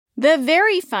The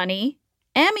very funny,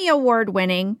 Emmy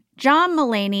Award-winning John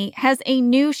Mulaney has a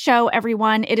new show,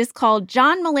 everyone. It is called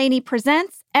John Mulaney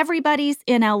Presents Everybody's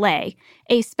in LA,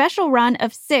 a special run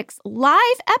of 6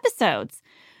 live episodes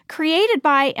created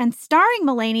by and starring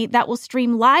Mulaney that will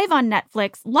stream live on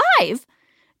Netflix live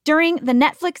during the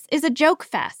Netflix is a Joke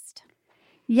Fest.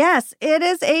 Yes, it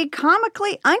is a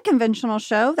comically unconventional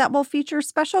show that will feature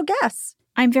special guests.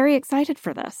 I'm very excited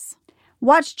for this.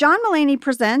 Watch John Mulaney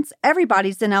Presents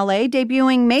Everybody's in LA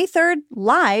debuting May 3rd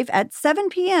live at 7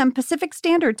 p.m. Pacific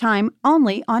Standard Time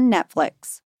only on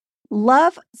Netflix.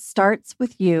 Love starts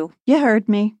with you. You heard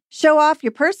me. Show off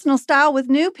your personal style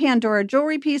with new Pandora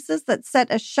jewelry pieces that set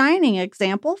a shining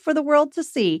example for the world to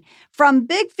see. From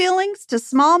big feelings to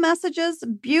small messages,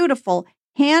 beautiful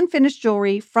hand-finished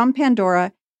jewelry from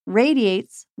Pandora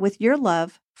radiates with your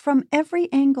love from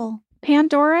every angle.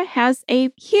 Pandora has a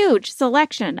huge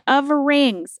selection of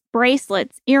rings,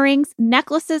 bracelets, earrings,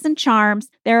 necklaces, and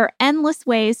charms. There are endless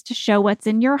ways to show what's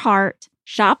in your heart.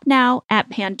 Shop now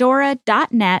at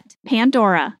pandora.net.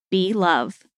 Pandora, be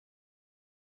love.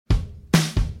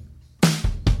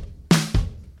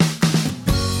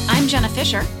 I'm Jenna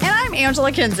Fisher. And I'm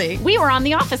Angela Kinsey. We were on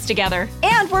The Office together.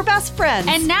 And we're best friends.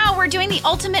 And now we're doing the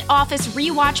Ultimate Office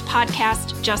Rewatch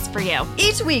podcast just for you.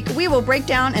 Each week, we will break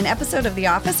down an episode of The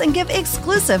Office and give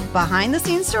exclusive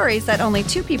behind-the-scenes stories that only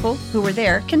 2 people who were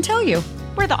there can tell you.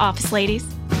 We're the Office ladies.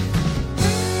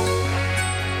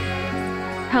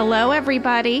 Hello,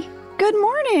 everybody. Good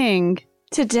morning.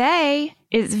 Today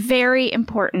is very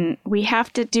important. We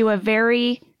have to do a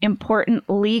very important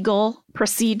legal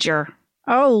procedure.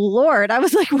 Oh, Lord. I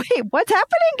was like, wait, what's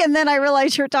happening? And then I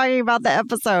realized you're talking about the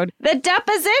episode. The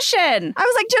deposition. I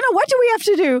was like, Jenna, what do we have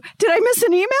to do? Did I miss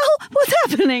an email? What's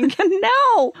happening?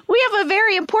 No, we have a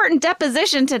very important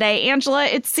deposition today, Angela.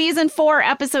 It's season 4,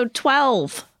 episode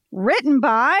 12. Written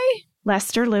by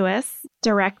Lester Lewis,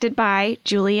 directed by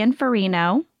Julian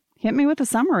Farino. Hit me with a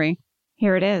summary.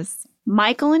 Here it is.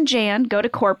 Michael and Jan go to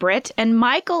corporate, and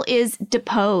Michael is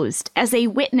deposed as a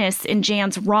witness in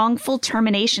Jan's wrongful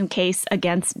termination case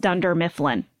against Dunder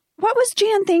Mifflin. What was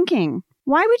Jan thinking?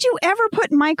 Why would you ever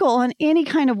put Michael on any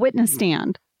kind of witness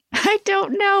stand? I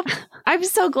don't know. I'm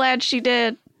so glad she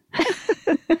did.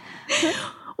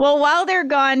 Well, while they're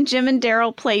gone, Jim and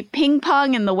Daryl play ping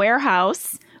pong in the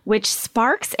warehouse, which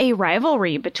sparks a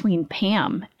rivalry between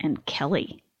Pam and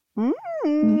Kelly.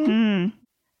 Mm-hmm.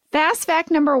 Fast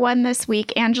fact number 1 this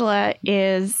week, Angela,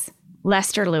 is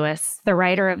Lester Lewis, the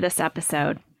writer of this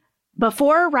episode.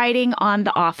 Before writing on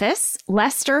The Office,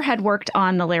 Lester had worked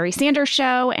on The Larry Sanders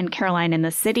Show and Caroline in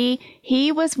the City.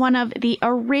 He was one of the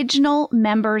original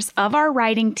members of our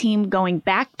writing team going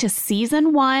back to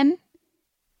season 1.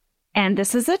 And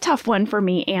this is a tough one for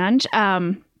me, Ange.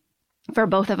 For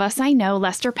both of us, I know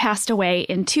Lester passed away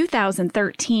in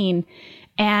 2013,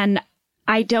 and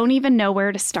I don't even know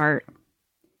where to start.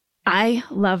 I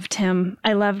loved him.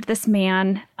 I loved this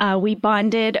man. We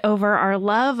bonded over our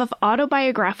love of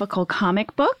autobiographical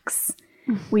comic books.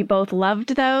 We both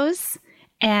loved those.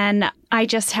 And I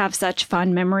just have such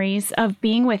fond memories of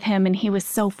being with him. And he was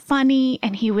so funny.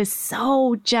 And he was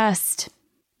so just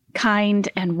kind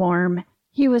and warm.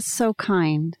 He was so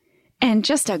kind. And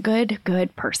just a good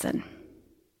person.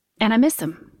 And I miss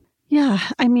him. Yeah,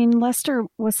 I mean, Lester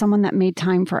was someone that made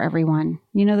time for everyone.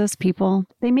 You know, those people,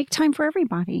 they make time for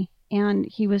everybody. And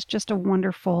he was just a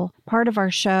wonderful part of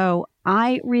our show.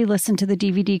 I re-listened to the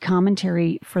DVD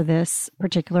commentary for this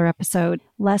particular episode.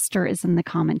 Lester is in the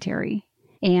commentary.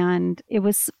 And it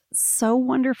was so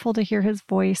wonderful to hear his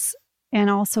voice and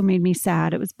also made me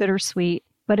sad. It was bittersweet.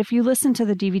 But if you listen to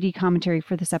the DVD commentary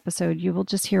for this episode, you will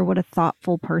just hear what a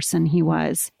thoughtful person he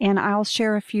was. And I'll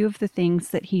share a few of the things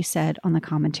that he said on the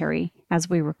commentary as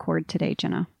we record today,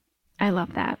 Jenna. I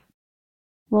love that.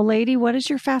 Well, lady, what is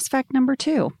your fast fact number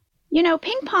 2? You know,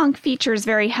 ping pong features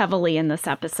very heavily in this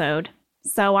episode.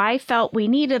 So I felt we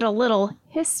needed a little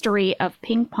history of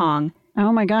ping pong.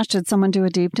 Oh my gosh, did someone do a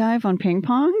deep dive on ping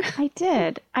pong? I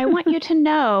did. I want you to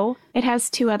know it has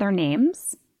 2 other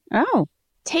names. Oh.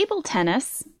 Table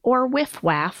tennis or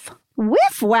whiff-waff.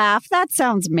 Whiff-waff? That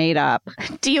sounds made up.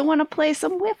 Do you want to play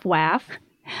some whiff-waff?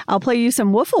 I'll play you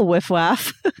some wiffle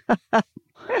whiff-waff.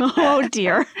 Oh,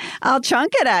 dear. I'll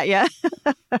chunk it at you.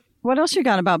 What else you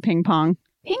got about ping pong?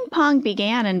 Ping pong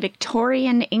began in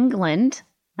Victorian England.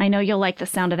 I know you'll like the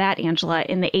sound of that, Angela,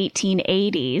 in the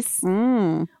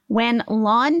 1880s. When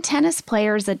lawn tennis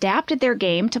players adapted their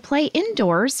game to play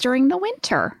indoors during the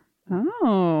winter.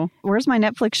 Oh, where's my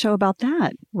Netflix show about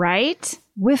that? Right?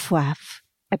 Whiff-waff,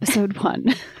 episode 1.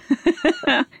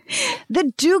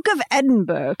 The Duke of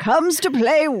Edinburgh comes to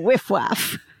play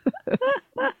whiff-waff.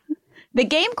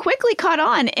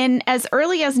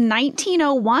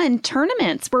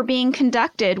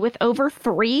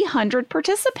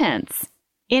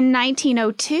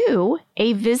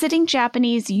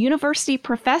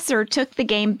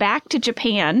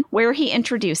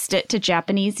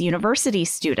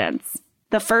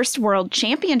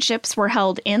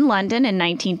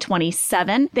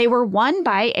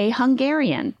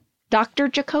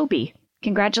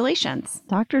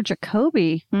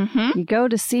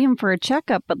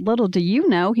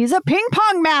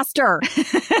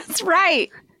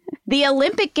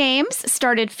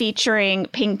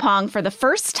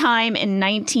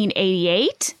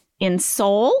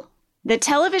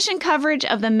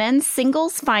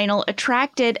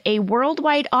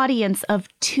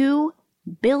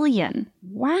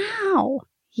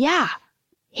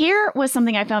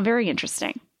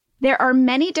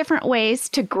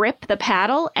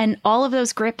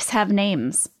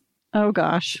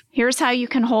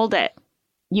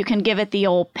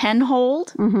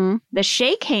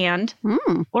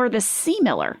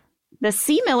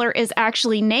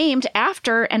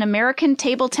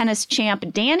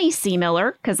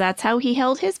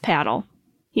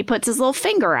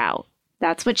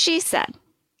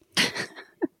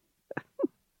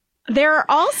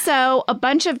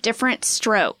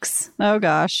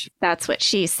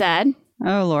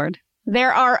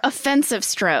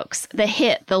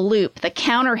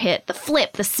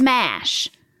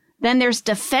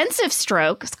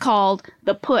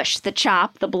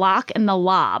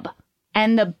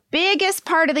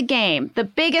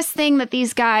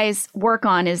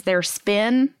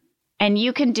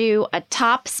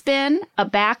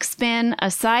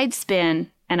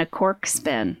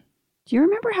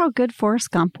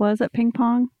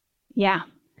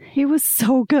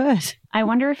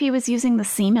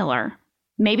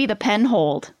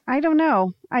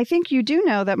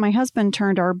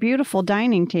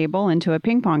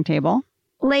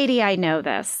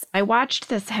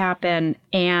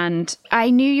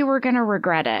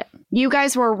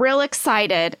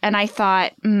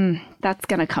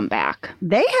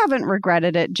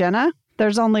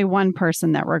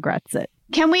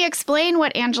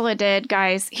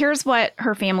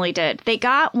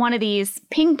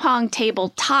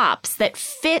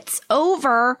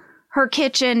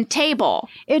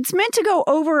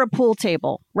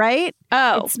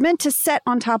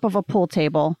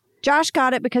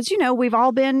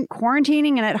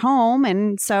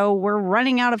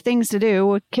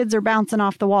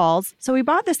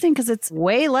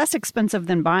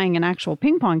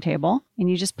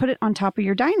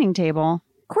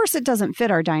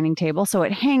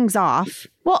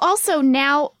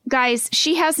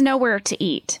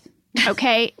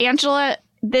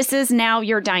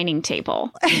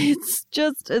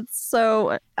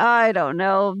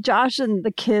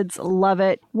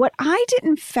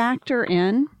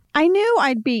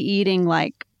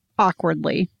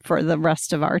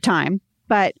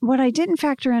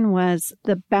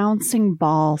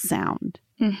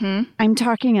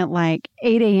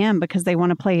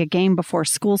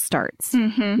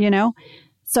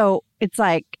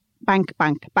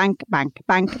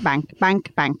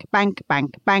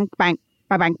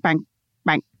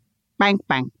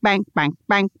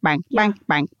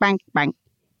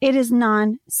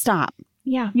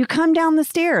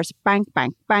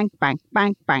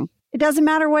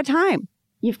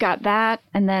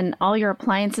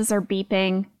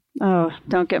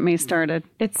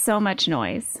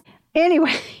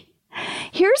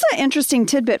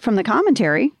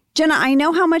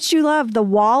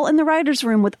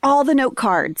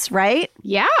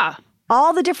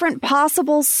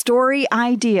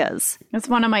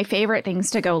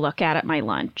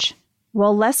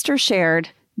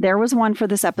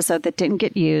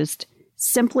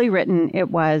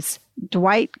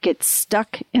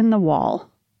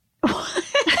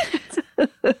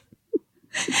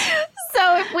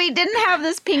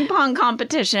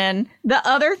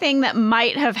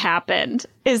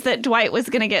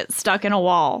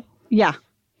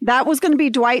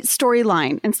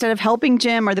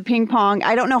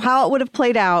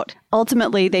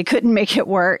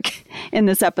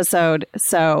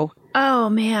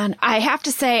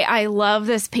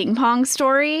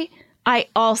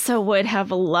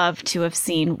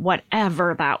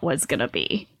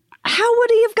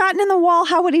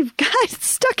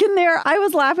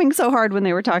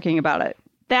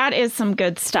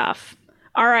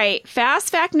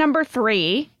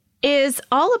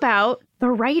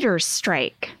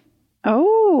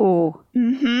 Oh.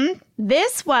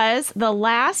 This was the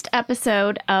last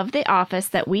episode of The Office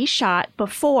that we shot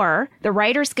before the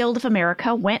Writers Guild of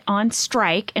America went on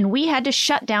strike and we had to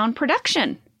shut down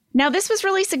production. Now, this was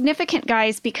really significant,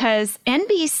 guys, because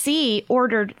NBC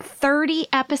ordered 30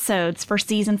 episodes for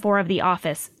season 4 of The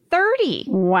Office. 30.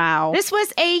 Wow. This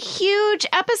was a huge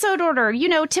episode order. You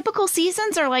know, typical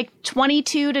seasons are like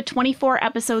 22 to 24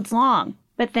 episodes long.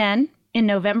 But then in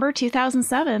November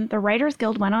 2007, the Writers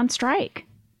Guild went on strike.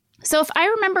 So if I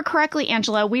remember correctly,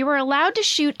 Angela, we were allowed to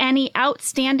shoot any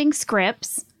outstanding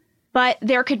scripts, but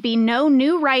there could be no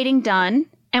new writing done,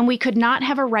 and we could not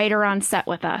have a writer on set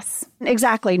with us.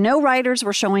 Exactly. No writers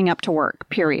were showing up to work,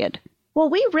 period. Well,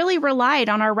 we really relied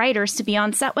on our writers to be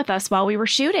on set with us while we were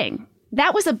shooting.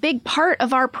 That was a big part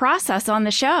of our process on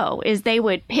the show, is they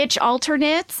would pitch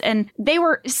alternates, and they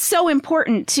were so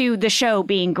important to the show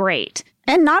being great.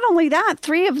 And not only that,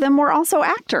 3 of them were also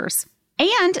actors.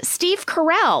 And Steve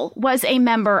Carell was a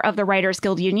member of the Writers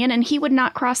Guild Union, and he would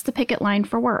not cross the picket line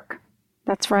for work.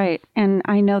 That's right. And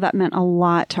I know that meant a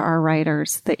lot to our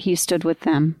writers that he stood with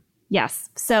them. Yes.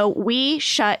 So we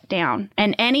shut down,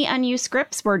 and any unused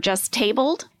scripts were just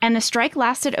tabled, and the strike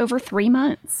lasted over 3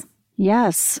 months.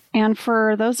 Yes. And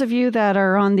for those of you that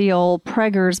are on the old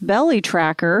Prager's Belly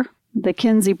tracker, the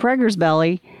Kinsey Prager's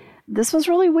Belly, this was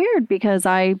really weird because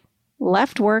I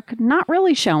left work not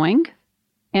really showing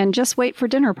and just wait for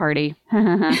dinner party.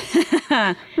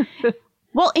 Well,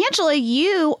 Angela,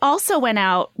 you also went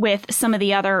out with some of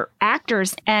the other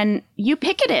actors and you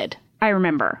picketed, I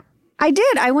remember. I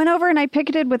did. I went over and I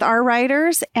picketed with our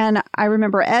writers, and I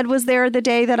remember Ed was there the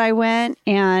day that I went,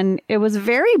 and it was a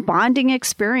very bonding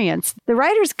experience. The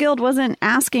Writers Guild wasn't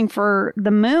asking for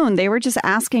the moon. They were just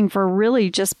asking for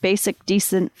really just basic,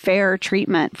 decent, fair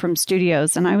treatment from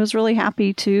studios, and I was really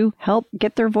happy to help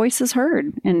get their voices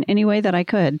heard in any way that I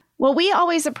could. Well, we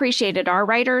always appreciated our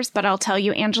writers, but I'll tell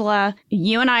you, Angela,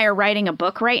 you and I are writing a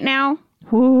book right now.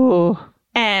 Ooh.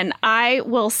 And I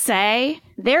will say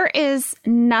there is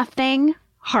nothing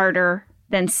harder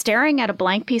than staring at a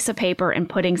blank piece of paper and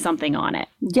putting something on it.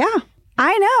 Yeah,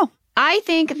 I know. I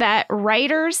think that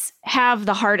writers have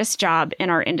the hardest job in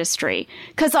our industry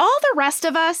because all the rest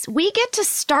of us, we get to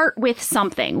start with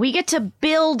something. We get to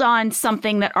build on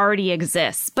something that already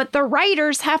exists, but the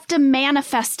writers have to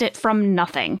manifest it from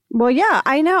nothing. Well, yeah,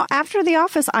 I know. After The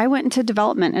Office, I went into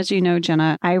development, as you know,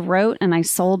 Jenna. I wrote and I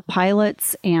sold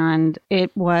pilots, and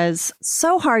it was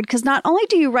so hard because not only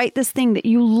do you write this thing that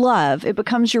you love, it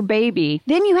becomes your baby,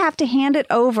 then you have to hand it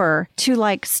over to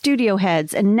like studio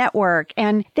heads and network,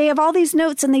 and they have all these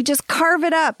notes and they just carve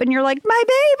it up, and you're like, my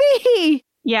baby!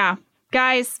 Yeah.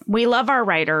 Guys, we love our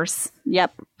writers.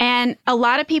 Yep. And a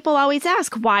lot of people always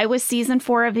ask, why was season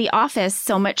 4 of The Office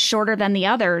so much shorter than the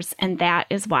others? And that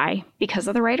is why, because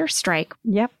of the writer's strike.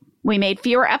 Yep. We made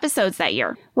fewer episodes that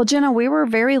year. Well, Jenna, we were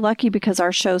very lucky because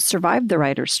our show survived the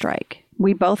writer's strike.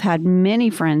 We both had many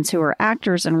friends who were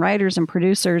actors and writers and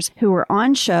producers who were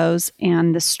on shows,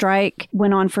 and the strike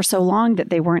went on for so long that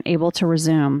they weren't able to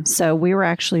resume. So we were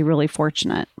actually really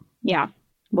fortunate. Yeah.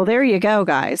 Well, there you go,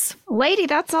 guys. Lady,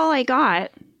 that's all I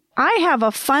got. I have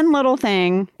a fun little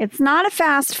thing. It's not a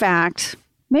fast fact.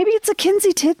 Maybe it's a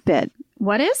Kinsey tidbit.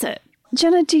 What is it?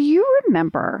 Jenna, do you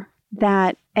remember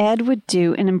that Ed would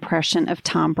do an impression of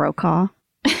Tom Brokaw?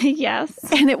 Yes.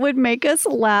 And it would make us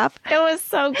laugh. It was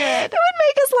so good. It would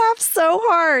make us laugh so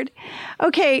hard.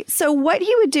 Okay, so what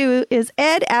he would do is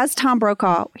Ed, as Tom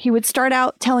Brokaw, he would start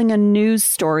out telling a news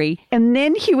story, and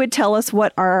then he would tell us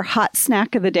what our hot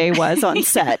snack of the day was on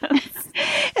set. Yes.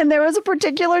 And there was a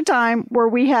particular time where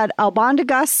we had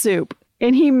albondigas soup,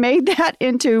 and he made that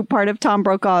into part of Tom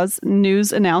Brokaw's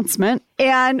news announcement.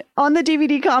 And on the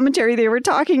DVD commentary, they were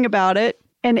talking about it,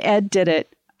 and Ed did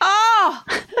it. Oh!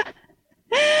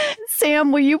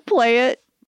 Sam, will you play it?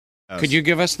 Could you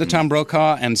give us the Tom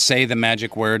Brokaw and say the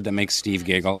magic word that makes Steve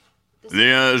giggle?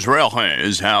 The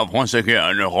Israelis have once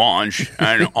again launched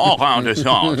an all-out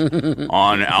assault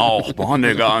on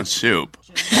albondigas soup.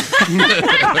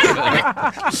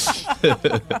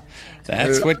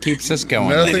 That's what keeps us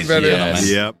going, Nothing ladies better. and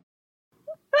gentlemen. Yep.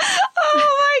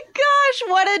 Oh my gosh,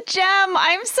 what a gem.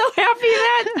 I'm so happy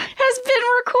that has been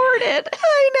recorded.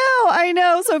 I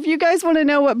know. So if you guys want to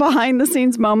know what behind the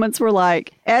scenes moments were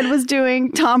like, Ed was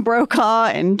doing Tom Brokaw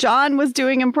and John was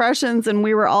doing impressions, and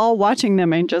we were all watching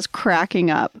them and just cracking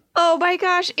up. Oh my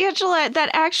gosh, Angela, that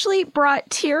actually brought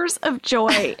tears of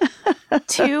joy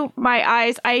to my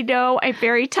eyes. I know I'm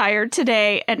very tired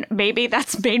today, and maybe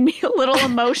that's made me a little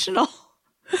emotional.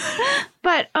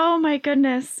 But oh my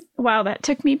goodness. Wow, that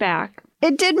took me back.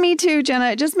 It did me too,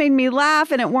 Jenna. It just made me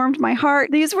laugh and it warmed my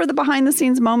heart. These were the behind the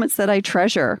scenes moments that I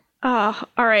treasure. All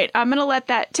right. I'm going to let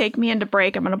that take me into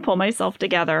break. I'm going to pull myself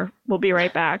together. We'll be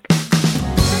right back.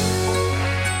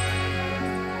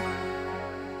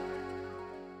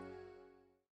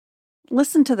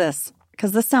 Listen to this,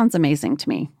 because this sounds amazing to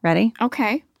me. Ready?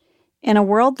 Okay. In a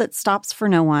world that stops for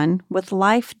no one, with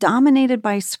life dominated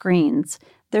by screens,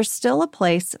 there's still a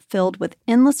place filled with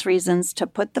endless reasons to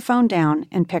put the phone down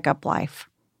and pick up life.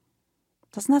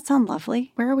 Doesn't that sound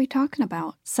lovely? Where are we talking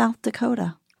about? South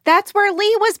Dakota. That's where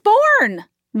Lee was born.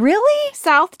 Really?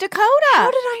 South Dakota.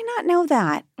 How did I not know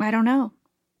that? I don't know.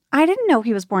 I didn't know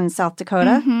he was born in South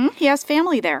Dakota. Mm-hmm. He has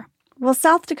family there. Well,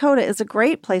 South Dakota is a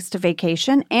great place to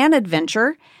vacation and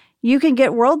adventure. You can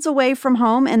get worlds away from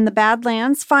home in the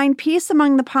Badlands, find peace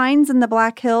among the pines in the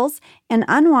Black Hills, and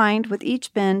unwind with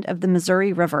each bend of the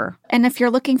Missouri River. And if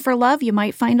you're looking for love, you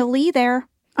might find a Lee there.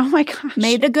 Oh my gosh.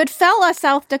 Made a good fella,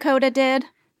 South Dakota did.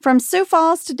 From Sioux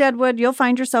Falls to Deadwood, you'll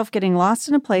find yourself getting lost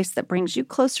in a place that brings you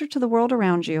closer to the world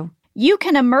around you. You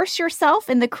can immerse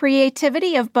yourself in the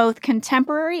creativity of both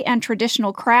contemporary and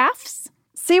traditional crafts.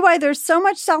 See why there's so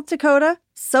much South Dakota,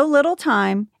 so little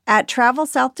time at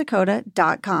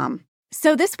TravelSouthDakota.com.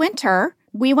 So this winter,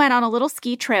 we went on a little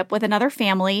ski trip with another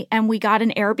family, and we got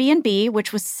an Airbnb,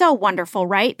 which was so wonderful,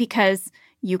 right? Because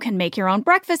you can make your own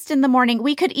breakfast in the morning.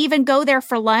 We could even go there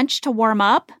for lunch to warm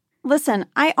up. Listen,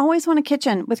 I always want a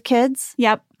kitchen with kids.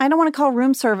 Yep. I don't want to call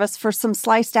room service for some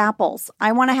sliced apples.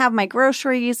 I want to have my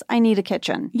groceries. I need a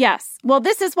kitchen. Yes. Well,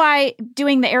 this is why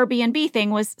doing the Airbnb thing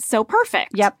was so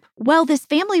perfect. Yep. Well, this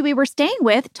family we were staying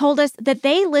with told us that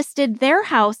they listed their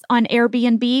house on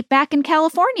Airbnb back in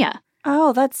California.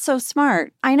 Oh, that's so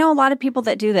smart. I know a lot of people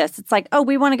that do this. It's like, oh,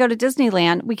 we want to go to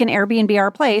Disneyland. We can Airbnb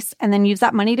our place and then use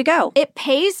that money to go. It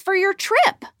pays for your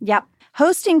trip. Yep.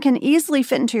 Hosting can easily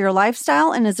fit into your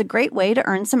lifestyle and is a great way to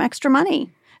earn some extra money.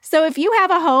 So if you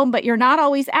have a home, but you're not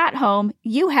always at home,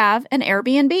 you have an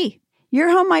Airbnb. Your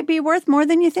home might be worth more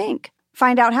than you think.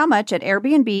 Find out how much at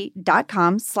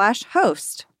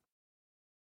airbnb.com/host.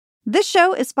 This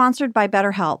show is sponsored by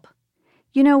BetterHelp.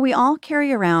 You know, we all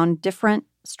carry around different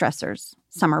stressors.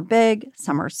 Some are big,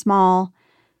 some are small.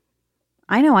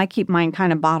 I know I keep mine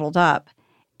kind of bottled up,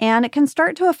 and it can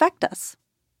start to affect us.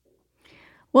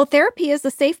 Well, therapy is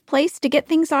a safe place to get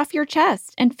things off your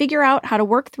chest and figure out how to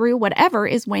work through whatever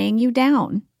is weighing you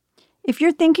down. If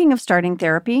you're thinking of starting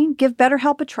therapy, give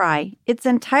BetterHelp a try. It's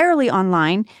entirely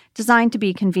online, designed to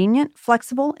be convenient,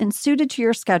 flexible, and suited to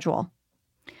your schedule.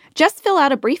 Just fill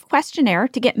out a brief questionnaire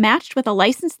to get matched with a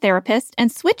licensed therapist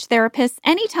and switch therapists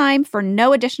anytime for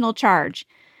no additional charge.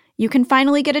 You can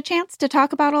finally get a chance to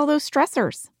talk about all those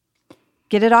stressors.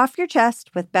 Get it off your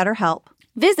chest with BetterHelp.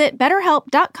 Visit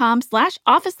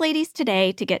BetterHelp.com/OfficeLadies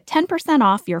today to get 10%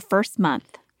 off your first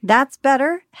month. That's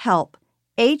BetterHelp,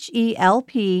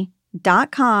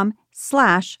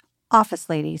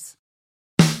 HELP.com/OfficeLadies.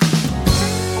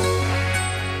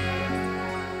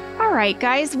 All right,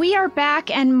 guys, we are back,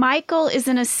 and Michael is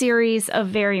in a series of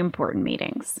very important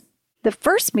meetings. The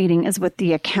first meeting is with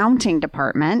the accounting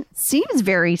department. Seems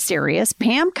very serious.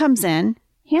 Pam comes in,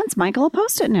 hands Michael a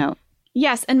Post-it note.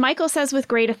 Yes, and Michael says with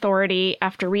great authority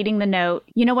after reading the note,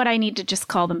 you know what, I need to just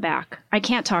call them back. I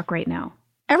can't talk right now.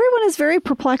 Everyone is very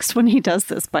perplexed when he does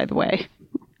this, by the way.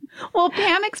 Well,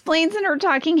 Pam explains in her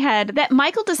talking head that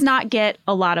Michael does not get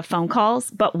a lot of phone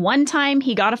calls, but one time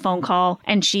he got a phone call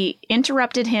and she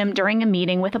interrupted him during a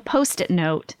meeting with a Post-it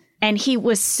note. And he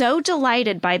was so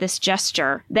delighted by this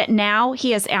gesture that now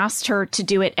he has asked her to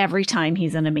do it every time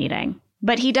he's in a meeting.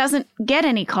 But he doesn't get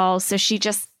any calls, so she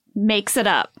just makes it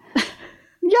up.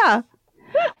 Yeah.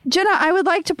 Jenna, I would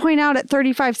like to point out at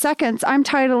 35 seconds, I'm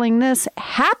titling this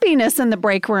Happiness in the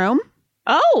Break Room.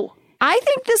 Oh, I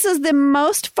think this is the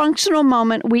most functional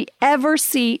moment we ever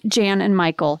see Jan and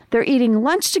Michael. They're eating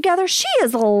lunch together. She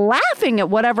is laughing at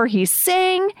whatever he's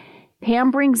saying.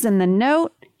 Pam brings in the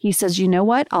note. He says, you know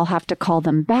what? I'll have to call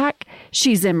them back.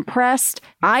 She's impressed.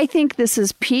 I think this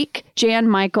is peak Jan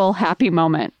Michael happy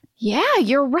moment. yeah,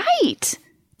 you're right.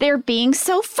 They're being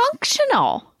so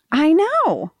functional. I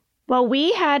know. Well,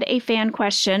 we had a fan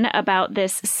question about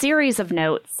this series of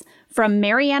notes from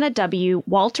Mariana W.,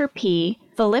 Walter P.,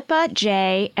 Philippa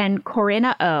J., and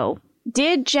Corinna O.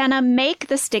 Did Jenna make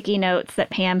the sticky notes that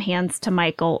Pam hands to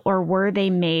Michael, or were they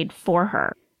made for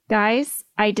her? Guys,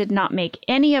 I did not make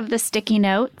any of the sticky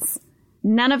notes.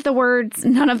 None of the words,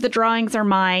 none of the drawings are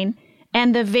mine.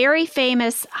 And the very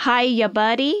famous "Hi, ya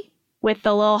buddy" with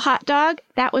the little hot dog,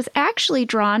 that was actually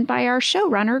drawn by our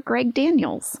showrunner, Greg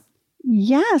Daniels.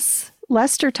 Yes.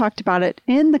 Lester talked about it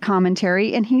in the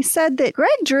commentary, and he said that Greg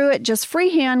drew it just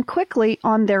freehand quickly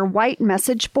on their white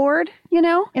message board.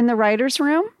 in the writer's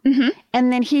room. Mm-hmm.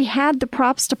 And then he had the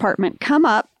props department come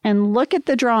up and look at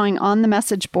the drawing on the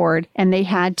message board, and they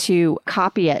had to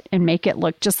copy it and make it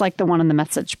look just like the one on the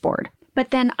message board.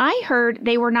 But then I heard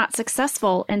they were not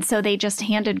successful, and so they just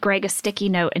handed Greg a sticky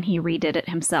note and he redid it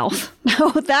himself.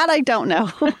 Oh, that I don't know.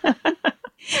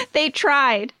 They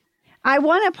tried. I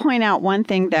want to point out one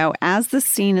thing, though, as the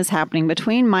scene is happening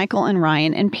between Michael and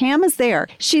Ryan, and Pam is there.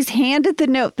 She's handed the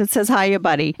note that says, "Hiya,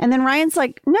 buddy." And then Ryan's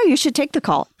like, "No, you should take the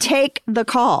call. Take the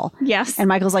call." Yes. And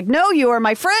Michael's like, "No, you are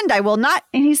my friend. I will not."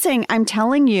 And he's saying, "I'm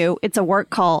telling you, it's a work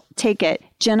call. Take it."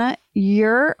 Jenna,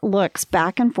 your looks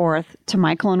back and forth to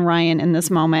Michael and Ryan in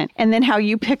this moment, and then how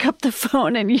you pick up the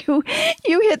phone and you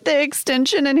hit the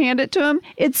extension and hand it to him.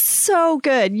 It's so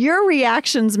good. Your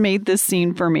reactions made this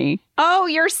scene for me. Oh,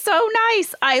 you're so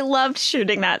nice. I loved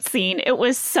shooting that scene. It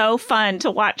was so fun to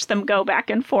watch them go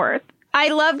back and forth. I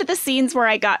loved the scenes where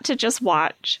I got to just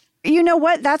watch. You know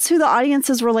what? That's who the audience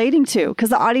is relating to, because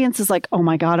the audience is like, "Oh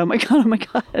my God, oh my God, oh my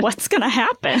God." What's going to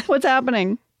happen? What's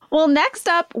happening? Well, next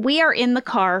up, we are in the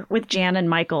car with Jan and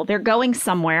Michael. They're going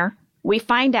somewhere. We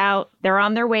find out they're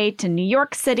on their way to New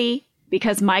York City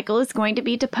because Michael is going to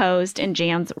be deposed in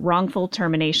Jan's wrongful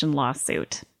termination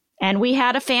lawsuit. And we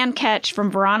had a fan catch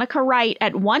from Veronica Wright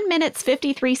at 1 minute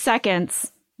 53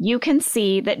 seconds. You can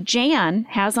see that Jan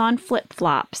has on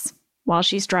flip-flops while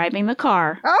she's driving the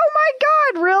car. Oh my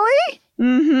God, really?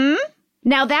 Mm-hmm.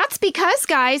 Now that's because,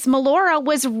 guys, Melora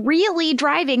was really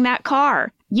driving that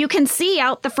car. You can see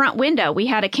out the front window. We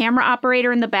had a camera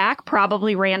operator in the back,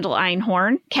 probably Randall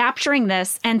Einhorn, capturing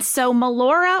this. And so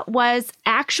Melora was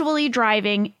actually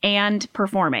driving and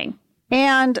performing.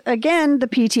 And again, the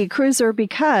PT Cruiser,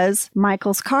 because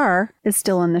Michael's car is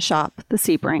still in the shop, the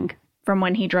Sebring. From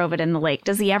when he drove it in the lake.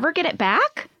 Does he ever get it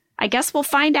back? I guess we'll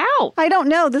find out. I don't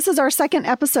know. This is our second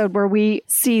episode where we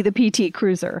see the PT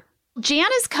Cruiser. Jan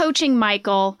is coaching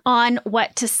Michael on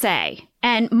what to say.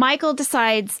 And Michael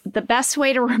decides the best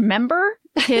way to remember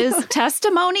his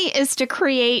testimony is to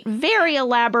create very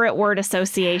elaborate word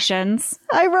associations.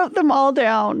 I wrote them all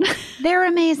down. They're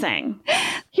amazing.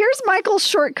 Here's Michael's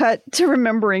shortcut to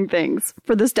remembering things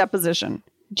for this deposition.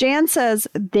 Jan says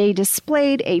they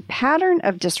displayed a pattern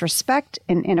of disrespect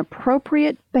and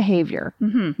inappropriate behavior.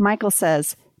 Mm-hmm. Michael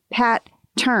says, "Pat,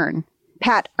 turn.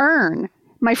 Pat, earn.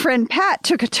 My friend Pat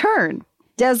took a turn.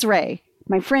 Desiree.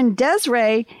 My friend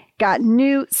Desiree got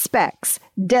new specs.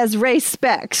 Desiree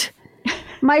spect.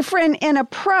 My friend Anna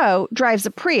Pro drives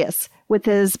a Prius with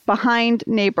his behind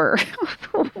neighbor."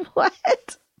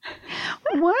 What?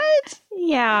 What?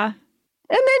 Yeah.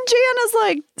 And then Jan is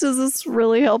like, "Does this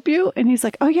really help you?" And he's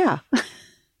like, "Oh, yeah."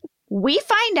 We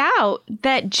find out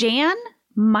that Jan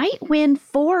might win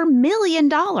 $4 million.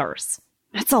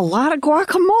 That's a lot of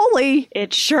guacamole.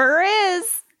 It sure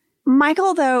is.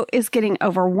 Michael, though, is getting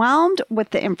overwhelmed with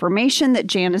the information that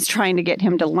Jan is trying to get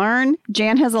him to learn.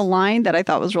 Jan has a line that I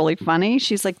thought was really funny.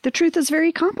 She's like, "The truth is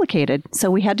very complicated, so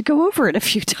we had to go over it a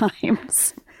few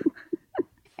times."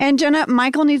 And Jenna,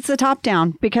 Michael needs the top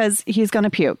down because he's going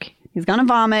to puke. He's going to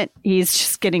vomit. He's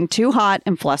just getting too hot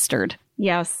and flustered.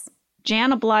 Yes.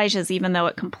 Jan obliges even though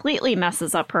it completely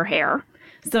messes up her hair.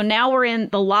 So now we're in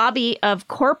the lobby of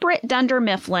corporate Dunder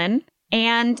Mifflin,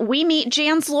 and we meet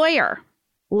Jan's lawyer,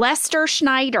 Lester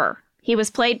Schneider. He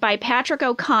was played by Patrick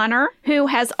O'Connor, who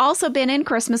has also been in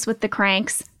Christmas with the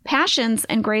Cranks, Passions,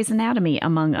 and Grey's Anatomy,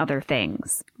 among other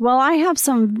things. Well, I have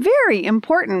some very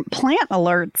important plant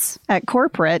alerts at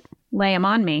corporate. Lay 'em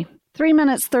on me. 3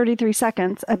 minutes, 33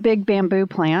 seconds, a big bamboo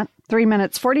plant. 3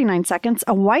 minutes, 49 seconds,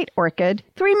 a white orchid.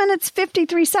 3 minutes,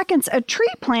 53 seconds, a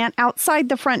tree plant outside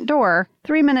the front door.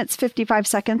 3 minutes, 55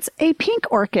 seconds, a pink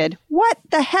orchid. What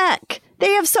the heck?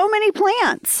 They have so many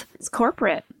plants. It's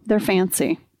corporate. They're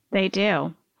fancy. They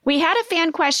do. We had a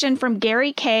fan question from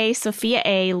Gary K., Sophia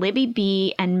A., Libby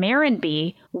B., and Marin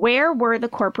B. Where were the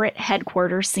corporate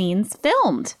headquarters scenes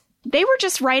filmed? They were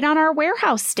just right on our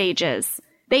warehouse stages.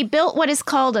 They built what is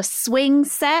called a swing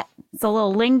set. It's a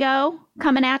little lingo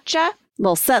coming at ya.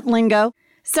 Little set lingo.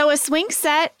 So a swing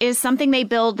set is something they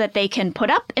build that they can put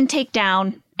up and take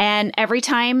down. And every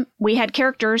time we had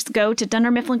characters go to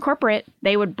Dunder Mifflin Corporate,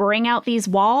 they would bring out these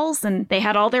walls and they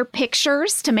had all their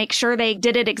pictures to make sure they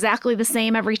did it exactly the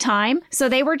same every time. So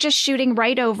they were just shooting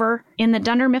right over in the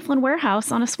Dunder Mifflin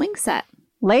warehouse on a swing set.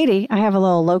 Lady, I have a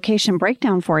little location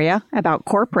breakdown for you about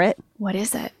corporate. What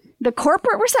is it? The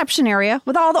corporate reception area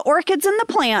with all the orchids and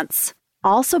the plants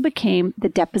also became the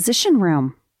deposition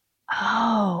room.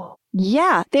 Oh.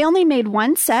 Yeah, they only made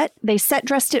one set. They set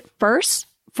dressed it first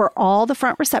for all the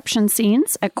front reception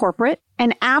scenes at corporate.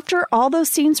 And after all those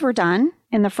scenes were done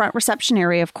in the front reception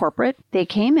area of corporate, they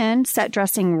came in, set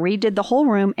dressing, redid the whole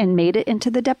room, and made it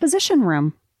into the deposition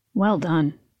room. Well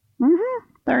done.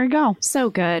 There you go.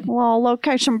 So good. Well,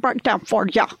 location breakdown for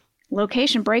ya.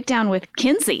 Location breakdown with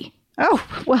Kinsey. Oh,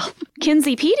 well,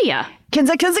 Kinseypedia.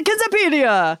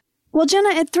 Kinseypedia. Well,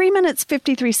 Jenna, at 3 minutes,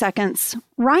 53 seconds,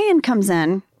 Ryan comes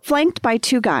in, flanked by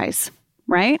two guys,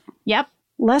 right? Yep.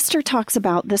 Lester talks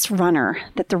about this runner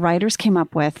that the writers came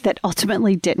up with that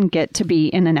ultimately didn't get to be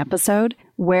in an episode,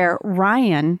 where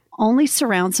Ryan only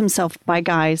surrounds himself by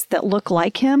guys that look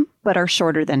like him but are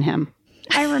shorter than him.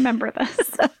 I remember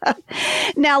this.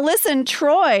 Now, listen,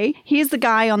 Troy, he's the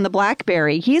guy on the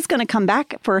BlackBerry. He's going to come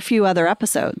back for a few other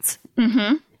episodes.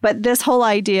 Mm-hmm. But this whole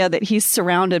idea that he's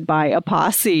surrounded by a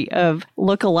posse of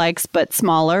lookalikes but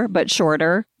smaller but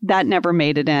shorter, that never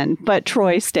made it in. But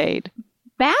Troy stayed.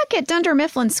 Back at Dunder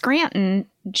Mifflin Scranton,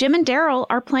 Jim and Daryl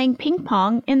are playing ping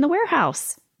pong in the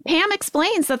warehouse. Pam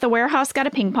explains that the warehouse got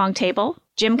a ping pong table.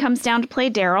 Jim comes down to play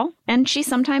Daryl, and she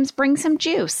sometimes brings him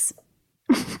juice.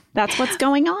 That's what's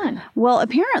going on. Well,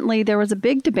 apparently there was a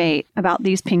big debate about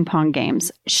these ping pong games.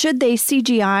 Should they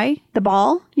CGI the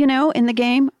ball, in the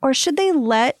game, or should they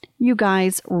let you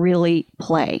guys really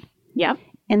play? Yep.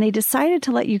 And they decided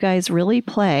to let you guys really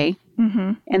play.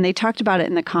 Mm-hmm. And they talked about it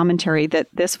in the commentary that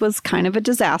this was kind of a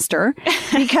disaster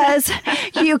because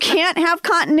you can't have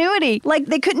continuity. Like,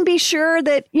 they couldn't be sure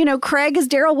that, Craig as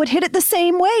Daryl would hit it the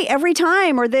same way every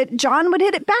time, or that John would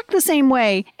hit it back the same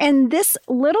way. And this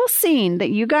little scene that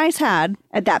you guys had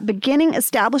at that beginning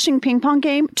establishing ping pong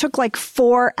game took like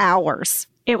 4 hours.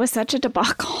 It was such a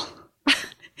debacle.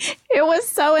 It was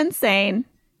so insane.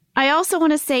 I also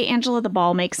want to say Angela the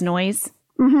Ball makes noise.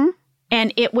 Mm-hmm.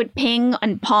 And it would ping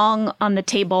and pong on the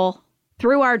table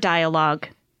through our dialogue.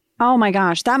 Oh my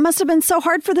gosh, that must have been so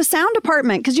hard for the sound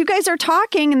department because you guys are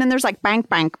talking and then there's like bank,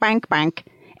 bank, bank, bank.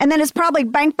 And then it's probably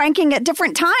banking at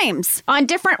different times. On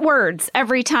different words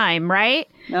every time, right?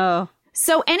 Oh.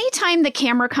 So anytime the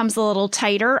camera comes a little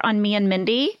tighter on me and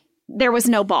Mindy, there was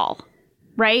no ball,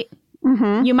 right?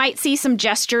 Mm-hmm. You might see some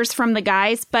gestures from the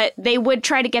guys, but they would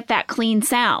try to get that clean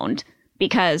sound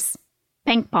because...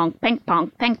 ping pong, ping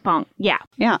pong, ping pong. Yeah.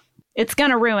 Yeah. It's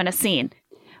going to ruin a scene.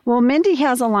 Well, Mindy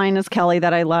has a line as Kelly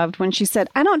that I loved when she said,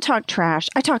 I don't talk trash,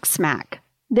 I talk smack.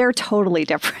 They're totally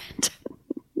different.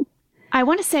 I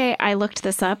want to say I looked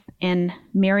this up in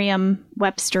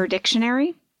Merriam-Webster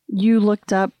Dictionary. You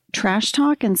looked up trash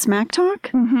talk and smack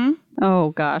talk? Mm-hmm. Oh,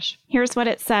 gosh. Here's what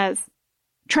it says.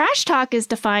 Trash talk is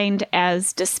defined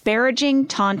as disparaging,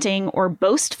 taunting, or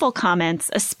boastful comments,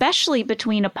 especially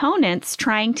between opponents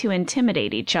trying to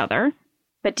intimidate each other.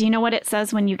 But do you know what it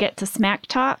says when you get to smack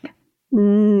talk?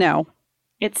 No.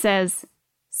 It says,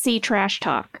 see trash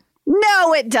talk.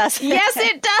 No, it doesn't. Yes,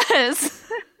 it does.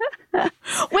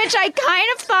 Which I kind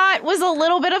of thought was a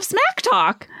little bit of smack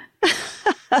talk.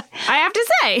 I have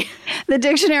to say. The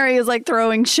dictionary is like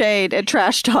throwing shade at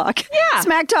trash talk. Yeah.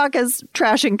 Smack talk is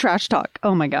trashing trash talk.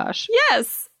 Oh my gosh.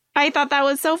 Yes. I thought that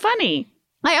was so funny.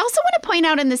 I also want to point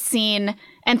out in this scene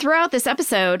and throughout this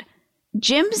episode,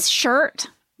 Jim's shirt,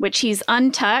 which he's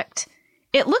untucked,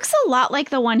 it looks a lot like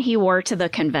the one he wore to the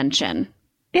convention.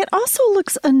 It also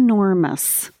looks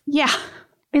enormous. Yeah.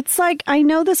 It's like, I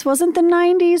know this wasn't the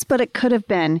 90s, but it could have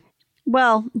been.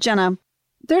 Well, Jenna,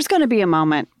 there's going to be a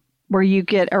moment where you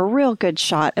get a real good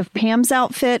shot of Pam's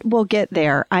outfit. We'll get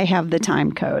there. I have the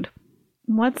time code.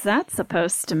 What's that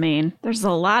supposed to mean? There's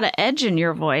a lot of edge in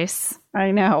your voice.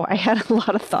 I know. I had a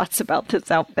lot of thoughts about this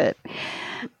outfit.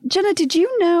 Jenna, did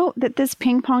you know that this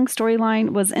ping pong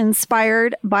storyline was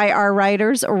inspired by our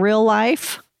writers' real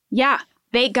life? Yeah.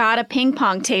 They got a ping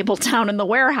pong table down in the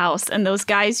warehouse, and those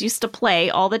guys used to play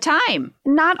all the time.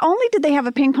 Not only did they have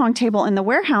a ping pong table in the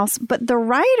warehouse, but the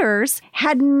writers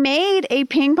had made a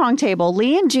ping pong table.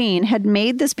 Lee and Jean had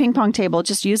made this ping pong table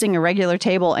just using a regular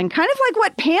table, and kind of like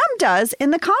what Pam does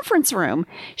in the conference room.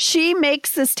 She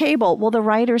makes this table. Well, the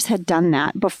writers had done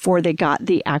that before they got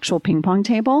the actual ping pong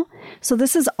table. So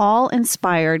this is all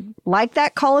inspired, like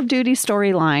that Call of Duty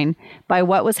storyline, by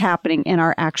what was happening in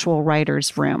our actual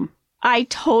writer's room. I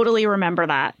totally remember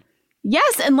that.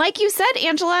 Yes, and like you said,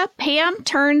 Angela, Pam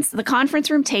turns the conference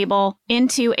room table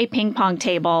into a ping pong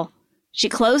table. She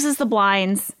closes the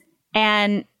blinds,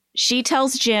 and she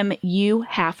tells Jim, you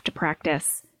have to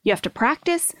practice. You have to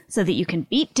practice so that you can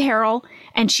beat Daryl.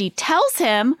 And she tells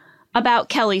him about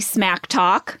Kelly's smack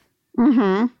talk.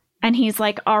 Mm-hmm. And he's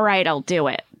like, all right, I'll do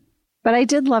it. But I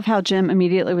did love how Jim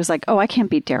immediately was like, oh, I can't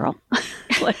beat Daryl.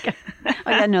 Like, oh,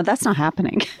 yeah, no, that's not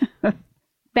happening.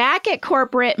 Back at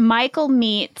corporate, Michael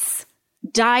meets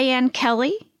Diane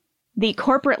Kelly, the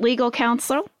corporate legal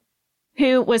counsel,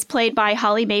 who was played by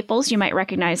Holly Maples. You might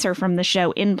recognize her from the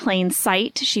show In Plain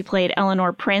Sight. She played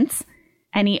Eleanor Prince.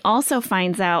 And he also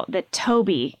finds out that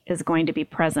Toby is going to be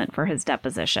present for his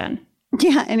deposition.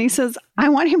 Yeah, and he says, I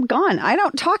want him gone. I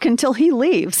don't talk until he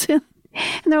leaves. And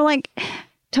they're like,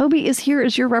 Toby is here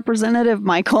as your representative,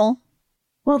 Michael.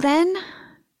 Well, then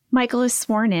Michael is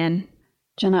sworn in.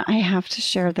 Jenna, I have to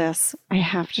share this. I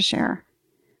have to share.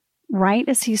 Right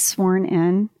as he's sworn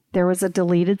in, there was a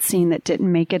deleted scene that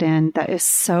didn't make it in that is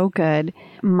so good.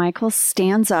 Michael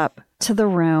stands up to the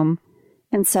room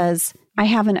and says, I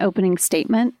have an opening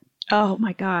statement. Oh,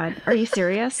 my God. Are you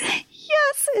serious?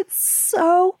 Yes, it's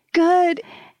so good.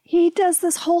 He does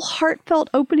this whole heartfelt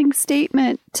opening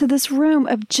statement to this room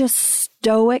of just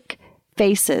stoic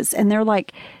faces. And they're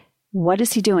like, what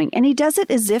is he doing? And he does it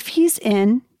as if he's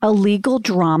in a legal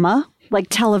drama, like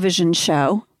television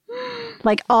show.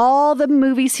 Like all the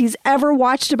movies he's ever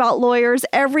watched about lawyers,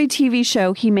 every TV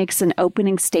show, he makes an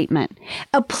opening statement,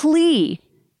 a plea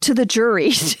to the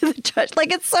jury, to the judge.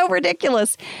 Like, it's so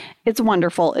ridiculous. It's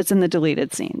wonderful. It's in the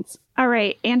deleted scenes. All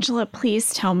right, Angela,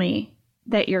 please tell me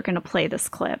that you're going to play this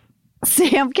clip.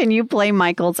 Sam, can you play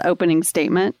Michael's opening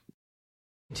statement?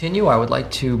 Continue. I would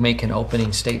like to make an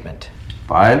opening statement.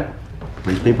 Fine.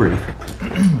 Please be brief.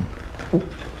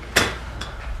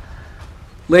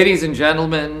 Ladies and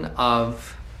gentlemen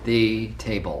of the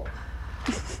table,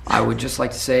 I would just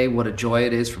like to say what a joy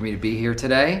it is for me to be here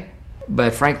today.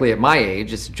 But frankly, at my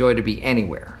age, it's a joy to be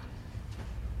anywhere.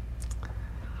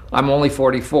 I'm only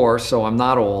 44, so I'm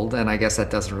not old, and I guess that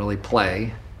doesn't really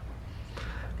play.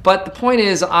 But the point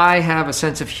is, I have a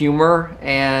sense of humor,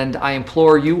 and I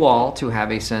implore you all to have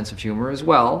a sense of humor as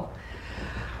well.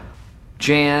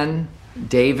 Jan,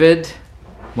 David,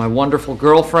 my wonderful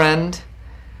girlfriend,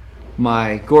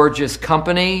 my gorgeous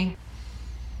company.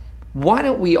 Why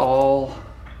don't we all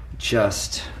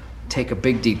just take a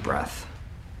big deep breath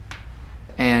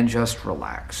and just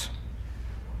relax?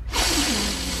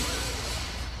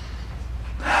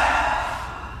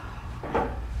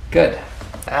 Good.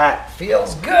 That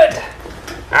feels good.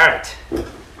 All right.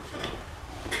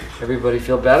 Everybody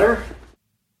feel better?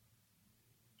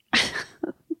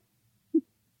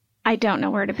 I don't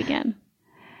know where to begin.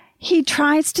 He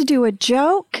tries to do a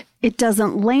joke. It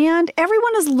doesn't land.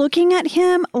 Everyone is looking at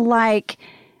him like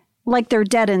they're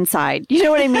dead inside. You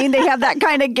know what I mean? They have that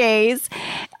kind of gaze.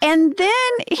 And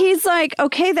then he's like,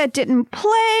 okay, that didn't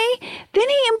play. Then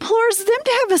he implores them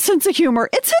to have a sense of humor.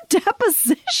 It's a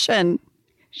deposition.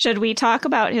 Should we talk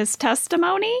about his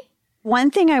testimony? One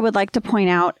thing I would like to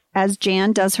point out, as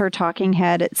Jan does her talking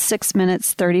head at 6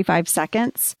 minutes, 35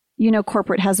 seconds, you know,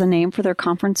 corporate has a name for their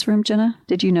conference room, Jenna.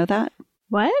 Did you know that?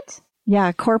 What?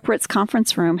 Yeah, corporate's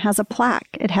conference room has a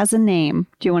plaque. It has a name.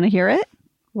 Do you want to hear it?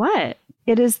 What?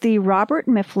 It is the Robert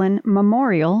Mifflin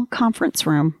Memorial Conference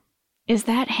Room. Is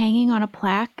that hanging on a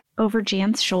plaque over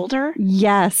Jan's shoulder?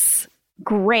 Yes.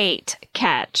 Great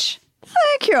catch.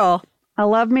 Thank you. I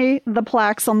love me the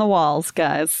plaques on the walls,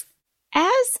 guys.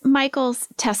 As Michael's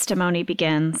testimony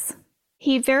begins,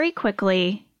 he very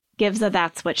quickly gives a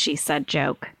that's what she said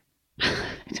joke. I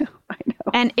know.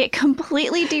 And it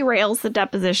completely derails the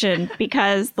deposition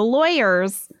because the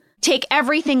lawyers take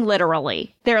everything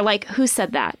literally. They're like, who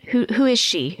said that? Who is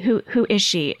she? Who is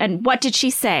she? And what did she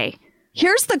say?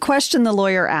 Here's the question the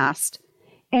lawyer asked.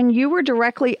 And you were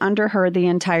directly under her the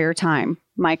entire time,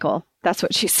 Michael. That's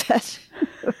what she said.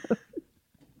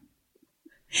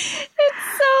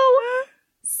 It's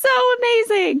so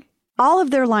amazing. All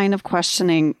of their line of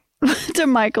questioning to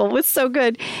Michael was so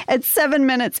good. At 7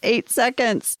 minutes, 8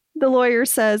 seconds, the lawyer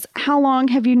says, how long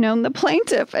have you known the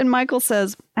plaintiff? And Michael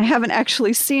says, I haven't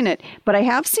actually seen it, but I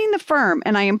have seen the firm,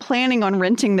 and I am planning on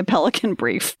renting the Pelican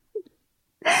Brief.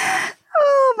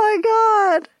 Oh, my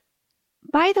God.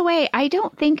 By the way, I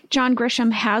don't think John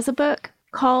Grisham has a book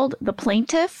called The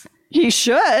Plaintiff. He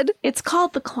should. It's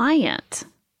called The Client.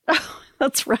 Oh,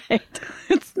 that's right.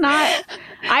 It's not.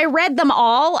 I read them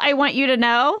all, I want you to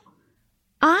know.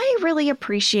 I really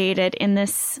appreciated in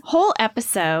this whole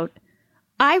episode,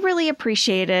 I really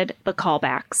appreciated the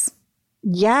callbacks.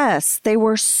 Yes, they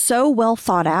were so well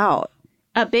thought out.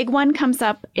 A big one comes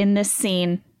up in this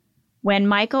scene when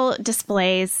Michael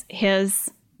displays his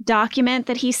document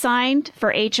that he signed for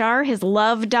HR, his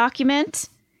love document.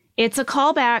 It's a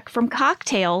callback from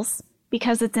Cocktails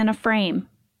because it's in a frame.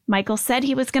 Michael said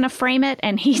he was going to frame it,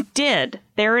 and he did.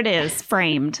 There it is,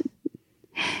 framed.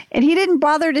 And he didn't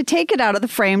bother to take it out of the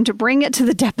frame to bring it to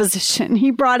the deposition.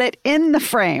 He brought it in the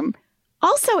frame.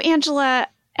 Also, Angela,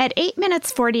 at 8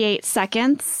 minutes 48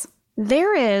 seconds,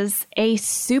 there is a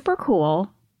super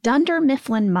cool Dunder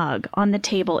Mifflin mug on the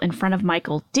table in front of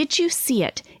Michael. Did you see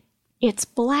it? It's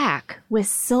black with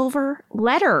silver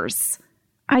letters.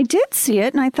 I did see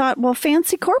it, and I thought, well,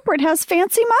 Fancy Corporate has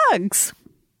fancy mugs.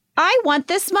 I want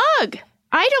this mug.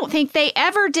 I don't think they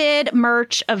ever did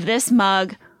merch of this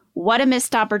mug. What a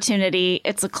missed opportunity.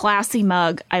 It's a classy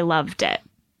mug. I loved it.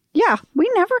 Yeah, we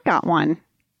never got one.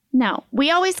 No, we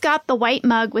always got the white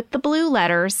mug with the blue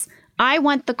letters. I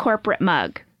want the corporate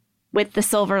mug with the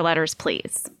silver letters,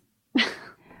 please.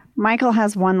 Michael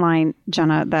has one line,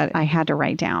 Jenna, that I had to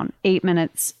write down. 8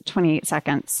 minutes, 28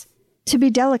 seconds. To be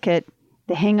delicate,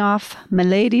 they hang off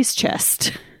milady's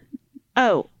chest.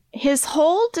 Oh, his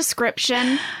whole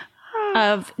description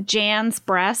of Jan's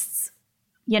breasts,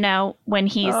 you know, when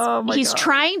he's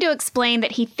trying to explain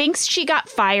that he thinks she got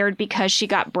fired because she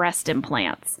got breast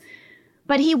implants.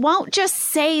 But he won't just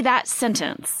say that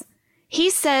sentence. He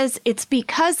says it's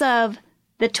because of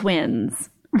the twins.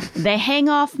 They hang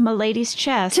off milady's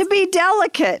chest. To be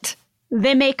delicate.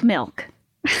 They make milk.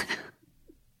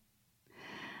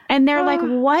 And they're like,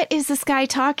 what is this guy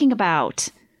talking about?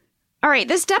 All right,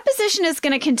 this deposition is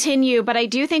going to continue, but I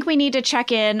do think we need to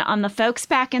check in on the folks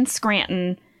back in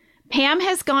Scranton. Pam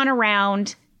has gone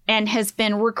around and has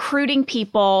been recruiting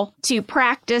people to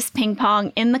practice ping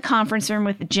pong in the conference room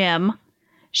with Jim.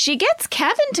 She gets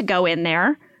Kevin to go in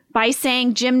there by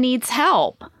saying Jim needs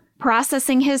help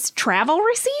processing his travel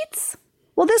receipts.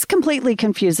 Well, this completely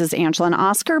confuses Angela and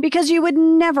Oscar because you would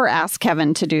never ask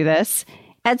Kevin to do this.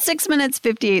 At 6 minutes,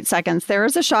 58 seconds, there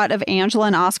is a shot of Angela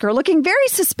and Oscar looking very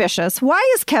suspicious. Why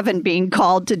is Kevin being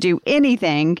called to do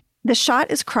anything? The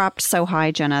shot is cropped so high,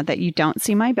 Jenna, that you don't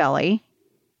see my belly.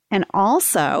 And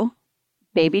also,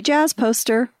 Baby Jazz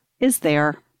poster is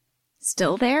there.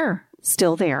 Still there.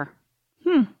 Still there.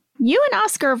 You and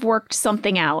Oscar have worked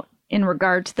something out in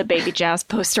regard to the Baby Jazz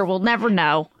poster. We'll never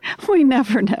know. We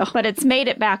never know. But it's made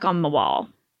it back on the wall.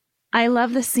 I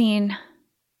love the scene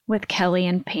with Kelly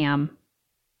and Pam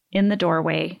in the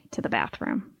doorway to the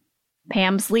bathroom.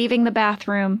 Pam's leaving the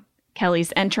bathroom.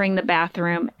 Kelly's entering the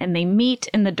bathroom, and they meet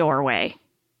in the doorway.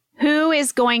 Who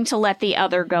is going to let the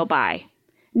other go by?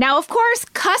 Now, of course,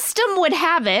 custom would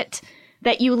have it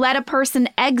that you let a person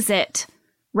exit,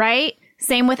 right?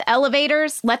 Same with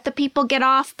elevators. Let the people get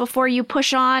off before you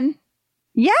push on.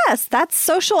 Yes, that's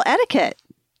social etiquette.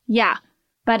 Yeah,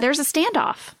 but there's a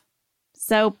standoff.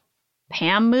 So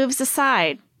Pam moves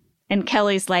aside, and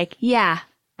Kelly's like, yeah,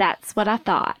 that's what I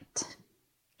thought.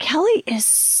 Kelly is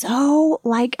so,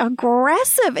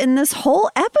 aggressive in this whole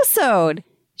episode.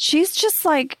 She's just,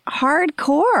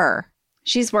 hardcore.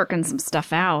 She's working some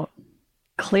stuff out.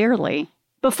 Clearly.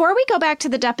 Before we go back to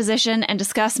the deposition and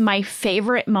discuss my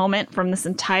favorite moment from this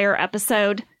entire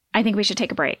episode, I think we should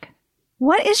take a break.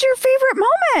 What is your favorite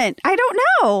moment? I don't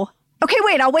know. Okay,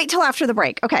 wait, I'll wait till after the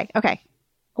break. Okay.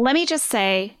 Let me just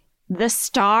say, the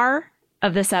star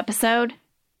of this episode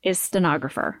is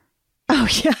stenographer. Oh,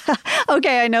 yeah.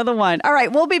 Okay, I know the one. All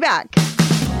right, we'll be back.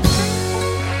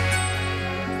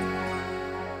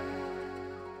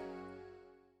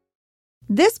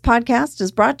 This podcast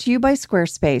is brought to you by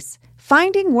Squarespace.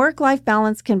 Finding work-life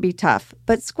balance can be tough,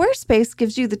 but Squarespace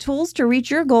gives you the tools to reach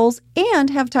your goals and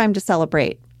have time to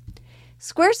celebrate.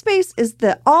 Squarespace is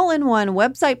the all-in-one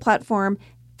website platform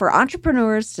for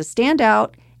entrepreneurs to stand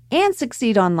out and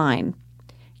succeed online.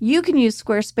 You can use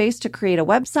Squarespace to create a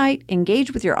website,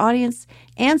 engage with your audience,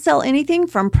 and sell anything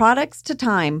from products to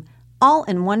time, all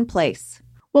in one place.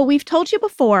 Well, we've told you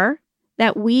before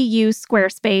that we use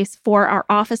Squarespace for our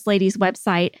Office Ladies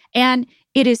website, and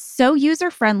it is so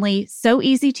user-friendly, so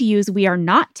easy to use. We are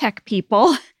not tech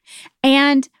people,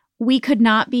 and we could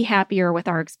not be happier with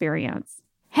our experience.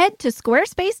 Head to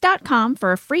squarespace.com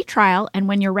for a free trial, and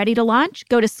when you're ready to launch,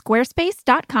 go to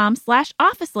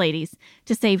squarespace.com/officeladies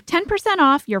to save 10%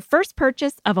 off your first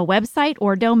purchase of a website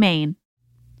or domain.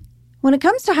 When it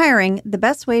comes to hiring, the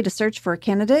best way to search for a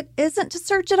candidate isn't to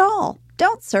search at all.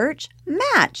 Don't search,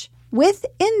 match with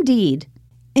Indeed.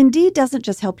 Indeed doesn't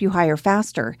just help you hire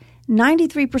faster.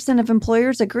 93% of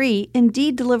employers agree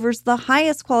Indeed delivers the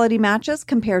highest quality matches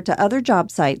compared to other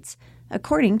job sites,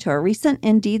 according to a recent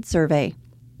Indeed survey.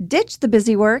 Ditch the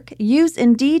busy work. Use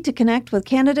Indeed to connect with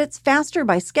candidates faster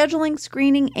by scheduling,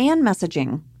 screening, and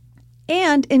messaging.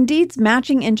 And Indeed's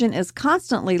matching engine is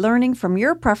constantly learning from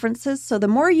your preferences, so the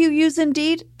more you use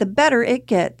Indeed, the better it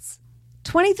gets.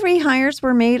 23 hires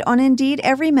were made on Indeed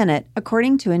every minute,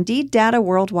 according to Indeed data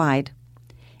worldwide.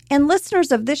 And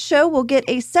listeners of this show will get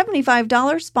a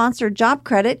 $75 sponsored job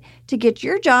credit to get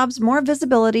your jobs more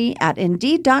visibility at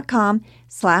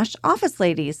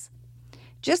Indeed.com/OfficeLadies.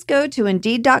 Just go to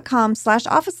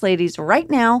Indeed.com/OfficeLadies right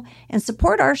now and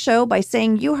support our show by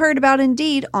saying you heard about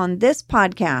Indeed on this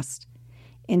podcast.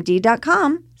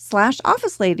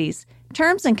 Indeed.com/OfficeLadies.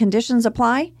 Terms and conditions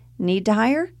apply. Need to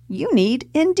hire? You need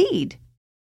Indeed.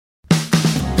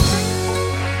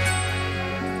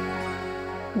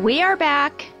 We are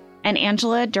back. And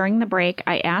Angela, during the break,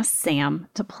 I asked Sam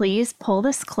to please pull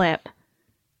this clip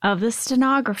of the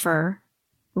stenographer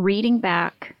reading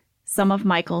back some of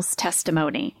Michael's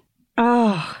testimony.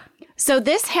 Oh. So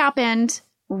this happened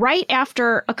right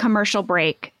after a commercial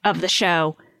break of the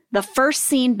show. The first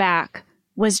scene back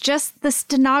was just the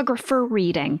stenographer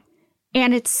reading.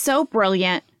 And it's so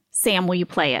brilliant. Sam, will you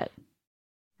play it?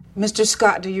 Mr.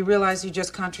 Scott, do you realize you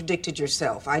just contradicted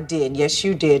yourself? I did. Yes,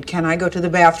 you did. Can I go to the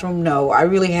bathroom? No, I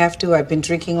really have to. I've been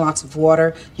drinking lots of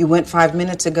water. You went 5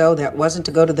 minutes ago. That wasn't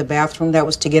to go to the bathroom. That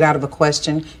was to get out of a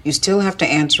question. You still have to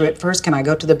answer it. First, can I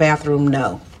go to the bathroom?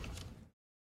 No.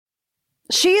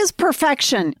 She is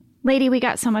perfection. Lady, we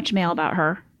got so much mail about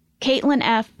her. Caitlin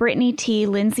F., Brittany T.,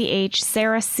 Lindsay H.,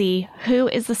 Sarah C. Who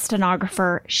is the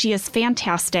stenographer? She is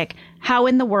fantastic. How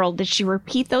in the world did she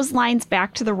repeat those lines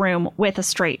back to the room with a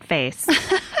straight face?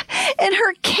 And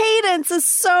her cadence is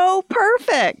so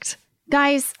perfect.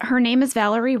 Guys, her name is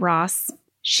Valerie Ross.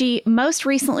 She most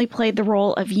recently played the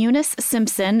role of Eunice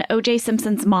Simpson, O.J.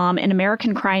 Simpson's mom in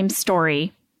American Crime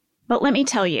Story. But let me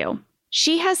tell you,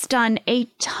 she has done a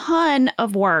ton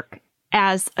of work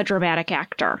as a dramatic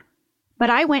actor. But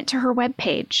I went to her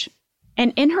webpage,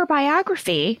 and in her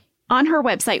biography on her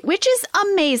website, which is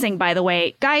amazing, by the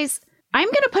way, guys, I'm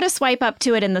going to put a swipe up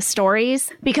to it in the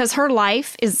stories because her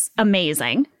life is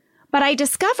amazing. But I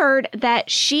discovered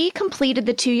that she completed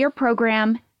the 2-year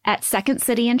program at Second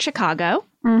City in Chicago,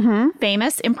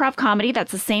 famous improv comedy.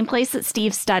 That's the same place that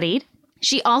Steve studied.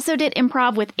 She also did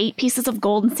improv with 8 Pieces of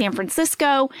Gold in San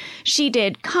Francisco. She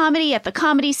did comedy at the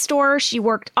Comedy Store. She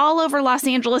worked all over Los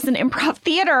Angeles in improv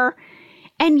theater.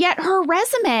 And yet her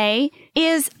resume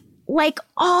is like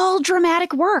all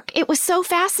dramatic work. It was so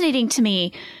fascinating to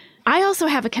me. I also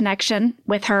have a connection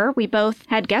with her. We both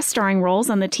had guest starring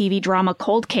roles on the TV drama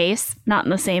Cold Case. Not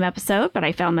in the same episode, but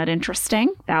I found that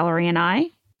interesting. Valerie and I.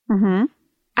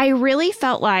 I really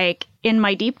felt like in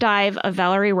my deep dive of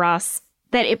Valerie Ross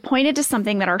that it pointed to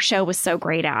something that our show was so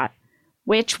great at,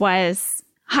 which was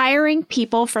hiring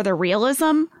people for the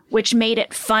realism, which made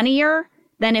it funnier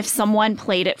than if someone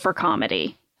played it for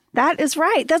comedy. That is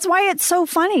right. That's why it's so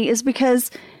funny, is because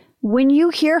when you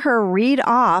hear her read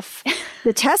off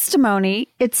the testimony,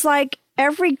 it's like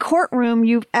every courtroom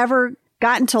you've ever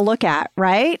gotten to look at,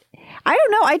 right? I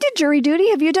don't know. I did jury duty.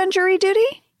 Have you done jury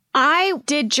duty? I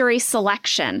did jury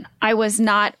selection. I was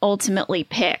not ultimately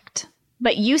picked.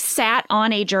 But you sat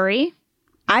on a jury?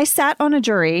 I sat on a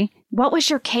jury. What was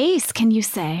your case, can you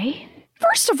say?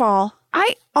 First of all,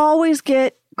 I always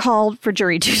get called for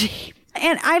jury duty.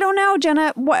 And I don't know,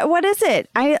 Jenna, what is it?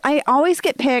 I always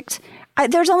get picked.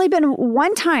 There's only been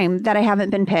one time that I haven't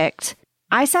been picked.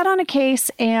 I sat on a case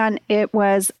and it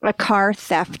was a car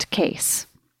theft case.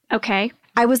 Okay.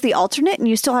 I was the alternate and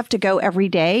you still have to go every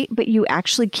day, but you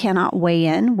actually cannot weigh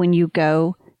in when you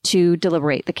go to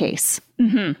deliberate the case.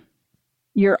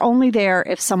 You're only there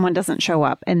if someone doesn't show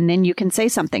up, and then you can say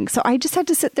something. So I just had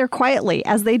to sit there quietly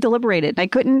as they deliberated. I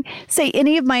couldn't say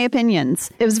any of my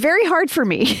opinions. It was very hard for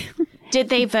me. Did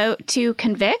they vote to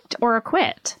convict or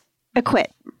acquit?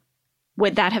 Acquit.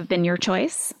 Would that have been your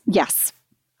choice? Yes.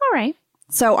 All right.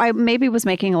 So I maybe was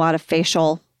making a lot of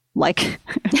facial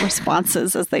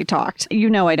responses as they talked. You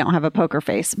know I don't have a poker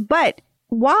face. But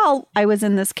while I was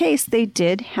in this case, they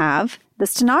did have the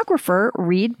stenographer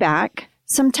read back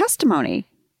some testimony.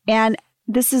 And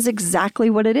this is exactly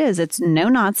what it is. It's no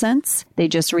nonsense. They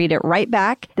just read it right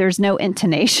back. There's no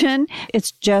intonation.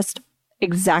 It's just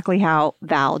exactly how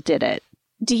Val did it.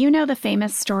 Do you know the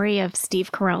famous story of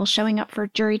Steve Carell showing up for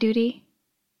jury duty?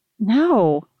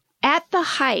 No. At the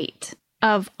height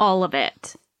of all of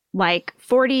it, like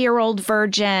 40-year-old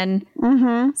virgin,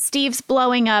 Steve's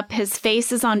blowing up, his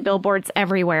face is on billboards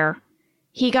everywhere.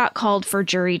 He got called for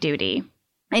jury duty.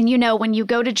 And you know, when you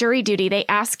go to jury duty, they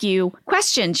ask you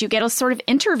questions. You get a sort of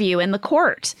interview in the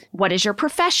court. What is your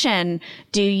profession?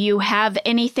 Do you have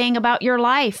anything about your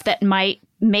life that might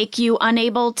make you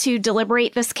unable to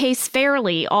deliberate this case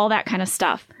fairly? All that kind of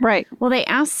stuff. Right. Well, they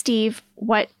asked Steve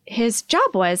what his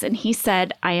job was, and he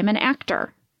said, I am an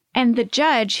actor. And the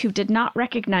judge, who did not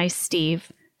recognize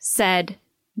Steve, said,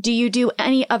 do you do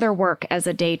any other work as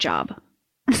a day job?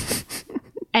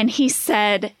 And he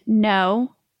said,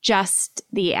 no. Just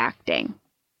the acting.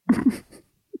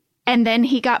 And then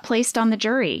he got placed on the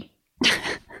jury.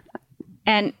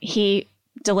 And he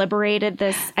deliberated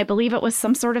this, I believe it was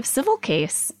some sort of civil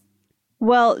case.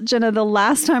 Well, Jenna, the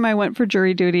last time I went for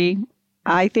jury duty,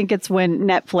 I think it's when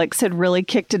Netflix had really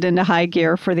kicked it into high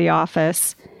gear for The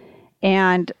Office.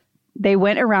 And they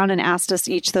went around and asked us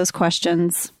each those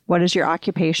questions. What is your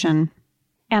occupation?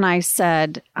 And I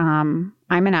said, I'm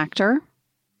an actor.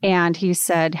 And he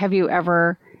said, have you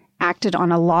ever acted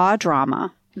on a law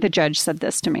drama? The judge said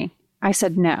this to me. I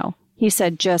said, no. He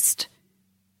said,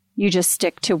 you just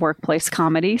stick to workplace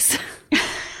comedies.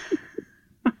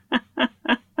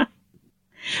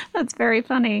 That's very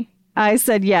funny. I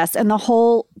said yes, and the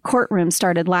whole courtroom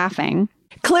started laughing.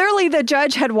 Clearly, the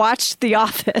judge had watched The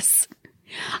Office.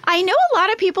 I know a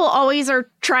lot of people always are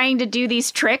trying to do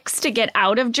these tricks to get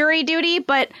out of jury duty,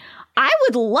 but I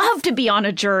would love to be on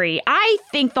a jury. I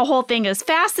think the whole thing is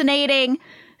fascinating.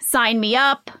 Sign me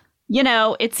up. You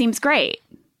know, it seems great.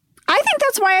 I think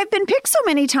that's why I've been picked so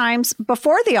many times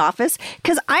before The Office,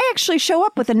 because I actually show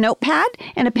up with a notepad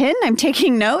and a pen. I'm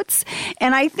taking notes.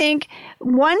 And I think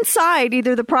one side,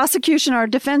 either the prosecution or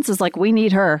defense, is like, we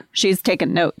need her. She's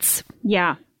taking notes.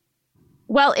 Yeah.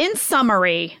 Well, in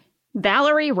summary,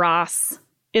 Valerie Ross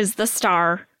is the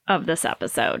star of this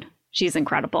episode. She's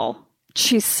incredible.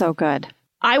 She's so good.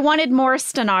 I wanted more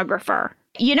stenographer.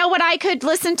 You know what I could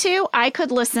listen to? I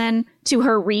could listen to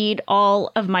her read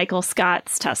all of Michael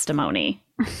Scott's testimony.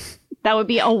 That would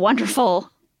be a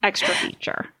wonderful extra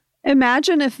feature.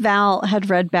 Imagine if Val had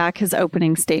read back his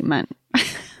opening statement.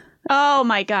 Oh,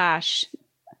 my gosh.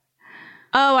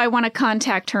 Oh, I want to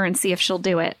contact her and see if she'll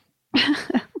do it.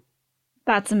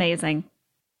 That's amazing.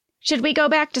 Should we go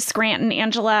back to Scranton,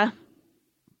 Angela?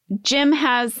 Jim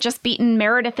has just beaten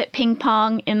Meredith at ping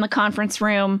pong in the conference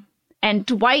room, and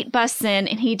Dwight busts in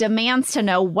and he demands to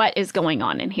know what is going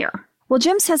on in here. Well,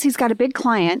 Jim says he's got a big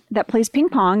client that plays ping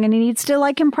pong and he needs to,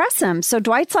 impress him. So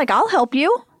Dwight's like, I'll help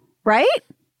you, right?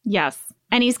 Yes.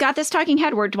 And he's got this talking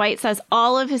head where Dwight says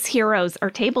all of his heroes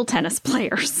are table tennis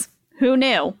players. Who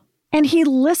knew? And he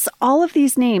lists all of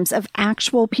these names of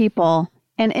actual people.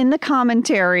 And in the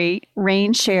commentary,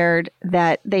 Rain shared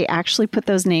that they actually put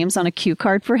those names on a cue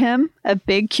card for him, a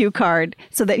big cue card,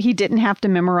 so that he didn't have to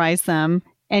memorize them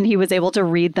and he was able to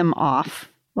read them off.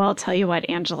 Well, I'll tell you what,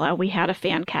 Angela, we had a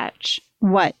fan catch.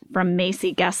 What? From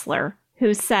Macy Gessler,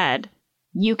 who said,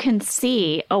 you can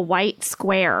see a white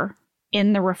square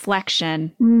in the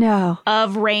reflection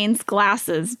of Rain's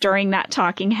glasses during that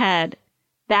talking head.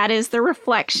 That is the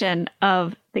reflection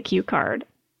of the cue card.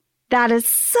 That is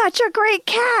such a great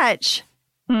catch.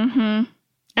 Mm-hmm.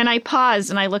 And I paused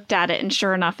and I looked at it, and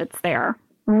sure enough, it's there.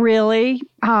 Really?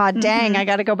 Ah, dang, I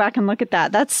got to go back and look at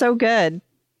that. That's so good.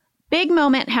 Big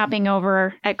moment happening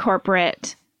over at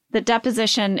corporate. The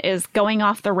deposition is going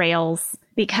off the rails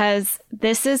because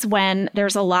this is when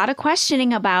there's a lot of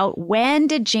questioning about when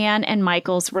did Jan and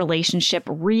Michael's relationship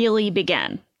really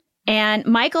begin. And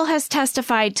Michael has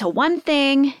testified to one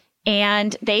thing,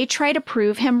 and they try to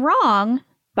prove him wrong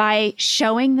by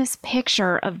showing this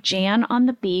picture of Jan on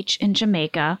the beach in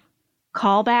Jamaica,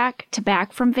 callback to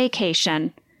Back from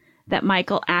Vacation, that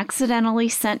Michael accidentally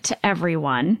sent to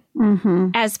everyone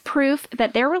as proof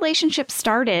that their relationship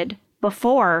started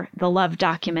before the love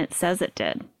document says it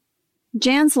did.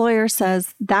 Jan's lawyer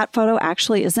says that photo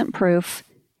actually isn't proof,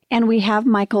 and we have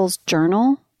Michael's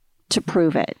journal to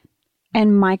prove it.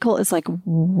 And Michael is like,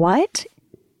 what?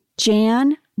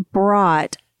 Jan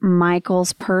brought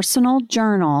Michael's personal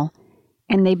journal,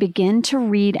 and they begin to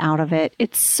read out of it.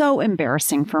 It's so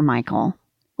embarrassing for Michael.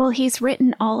 Well, he's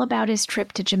written all about his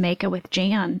trip to Jamaica with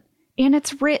Jan, and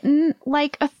it's written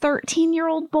like a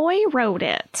 13-year-old boy wrote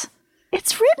it.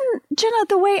 It's written, Jenna,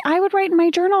 the way I would write in my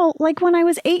journal, like when I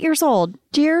was 8 years old.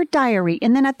 Dear diary.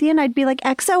 And then at the end, I'd be like,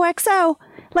 XOXO.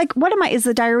 Like, what am I? Is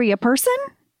the diary a person?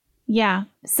 Yeah.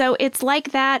 So it's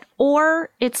like that, or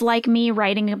it's like me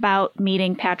writing about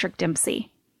meeting Patrick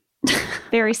Dempsey.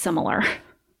 Very similar.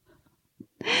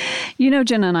 You know,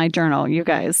 Jenna and I journal, you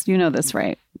guys. You know this,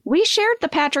 right? We shared the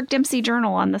Patrick Dempsey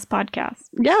journal on this podcast.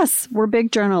 Yes, we're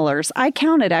big journalers. I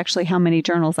counted actually how many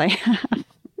journals I have.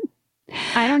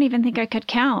 I don't even think I could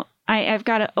count. I've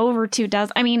got over 2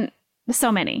 dozen. I mean,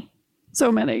 so many.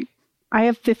 So many. I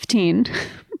have 15.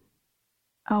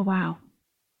 Oh, wow.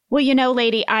 Well, you know,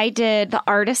 lady, I did The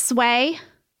Artist's Way.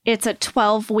 It's a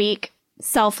 12-week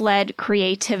self-led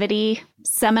creativity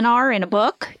seminar in a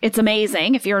book. It's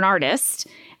amazing if you're an artist,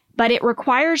 but it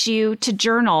requires you to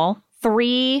journal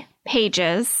 3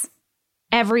 pages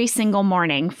every single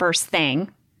morning, first thing.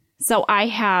 So I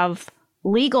have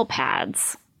legal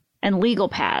pads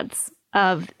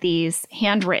of these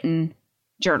handwritten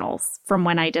journals from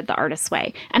when I did The Artist's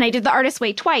Way. And I did The Artist's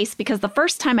Way twice because the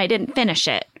first time I didn't finish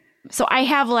it. So I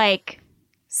have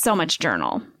so much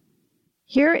journal.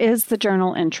 Here is the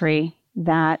journal entry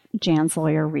that Jan's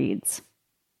lawyer reads.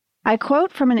 I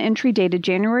quote from an entry dated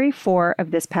January 4 of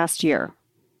this past year.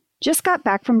 Just got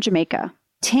back from Jamaica.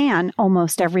 Tan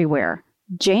almost everywhere.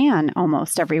 Jan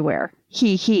almost everywhere.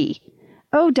 He.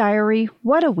 Oh, diary,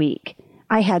 what a week.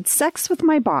 I had sex with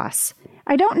my boss.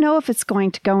 I don't know if it's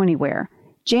going to go anywhere.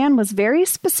 Jan was very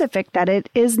specific that it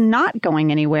is not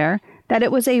going anywhere, that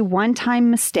it was a one-time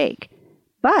mistake.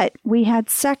 But we had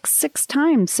sex 6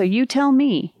 times, so you tell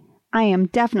me. I am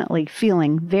definitely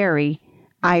feeling very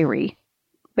irie.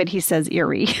 But he says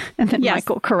eerie, and then yes.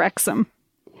 Michael corrects him.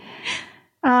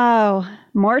 Oh,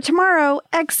 more tomorrow.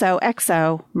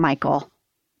 XOXO, Michael.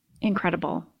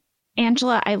 Incredible.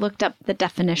 Angela, I looked up the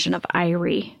definition of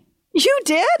irie. You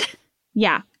did?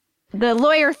 Yeah. The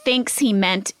lawyer thinks he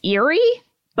meant eerie,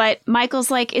 but Michael's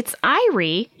like, it's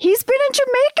irie. He's been in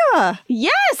Jamaica.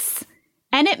 Yes.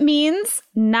 And it means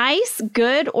nice,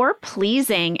 good, or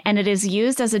pleasing, and it is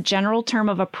used as a general term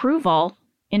of approval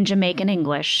in Jamaican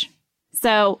English.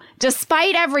 So,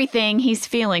 despite everything, he's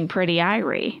feeling pretty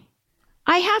irie.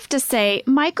 I have to say,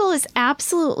 Michael is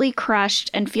absolutely crushed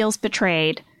and feels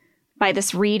betrayed by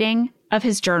this reading of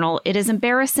his journal. It is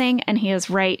embarrassing, and he is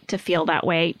right to feel that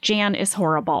way. Jan is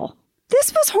horrible.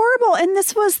 This was horrible, and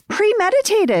this was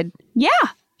premeditated. Yeah.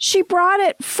 She brought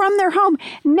it from their home.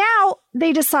 Now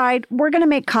they decide, we're going to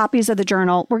make copies of the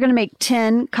journal. We're going to make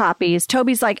 10 copies.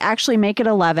 Toby's like, actually make it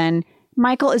 11.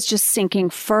 Michael is just sinking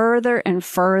further and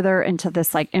further into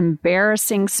this like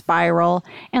embarrassing spiral.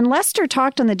 And Lester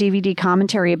talked on the DVD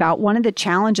commentary about one of the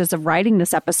challenges of writing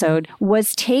this episode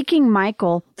was taking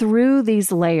Michael through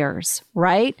these layers,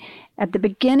 right? At the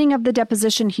beginning of the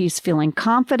deposition, he's feeling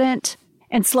confident.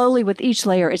 And slowly with each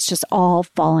layer, it's just all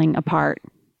falling apart.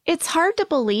 It's hard to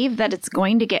believe that it's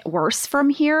going to get worse from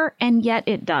here, and yet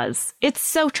it does. It's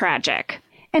so tragic.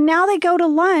 And now they go to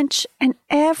lunch, and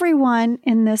everyone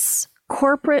in this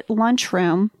corporate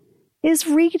lunchroom is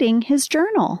reading his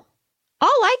journal. All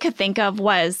I could think of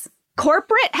was,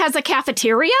 corporate has a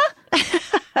cafeteria?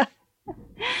 I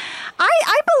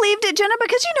believed it, Jenna,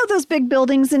 because you know those big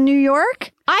buildings in New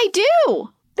York? I do.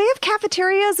 They have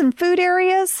cafeterias and food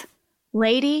areas.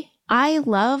 Lady, I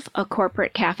love a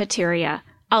corporate cafeteria.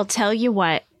 I'll tell you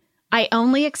what, I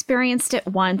only experienced it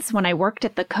once when I worked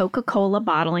at the Coca-Cola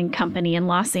bottling company in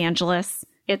Los Angeles.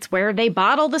 It's where they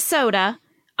bottle the soda.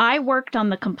 I worked on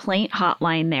the complaint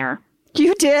hotline there.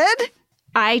 You did?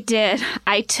 I did.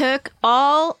 I took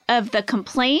all of the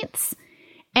complaints,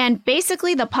 and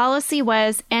basically the policy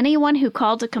was anyone who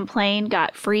called to complain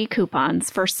got free coupons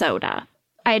for soda.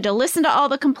 I had to listen to all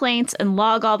the complaints and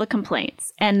log all the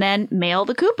complaints, and then mail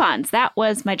the coupons. That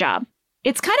was my job.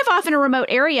 It's kind of off in a remote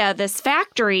area, this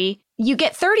factory. You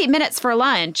get 30 minutes for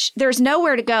lunch. There's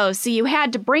nowhere to go, so you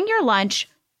had to bring your lunch,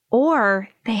 or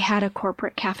they had a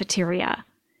corporate cafeteria.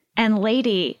 And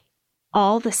lady,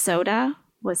 all the soda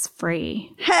was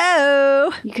free.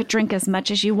 Ho! You could drink as much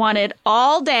as you wanted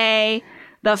all day.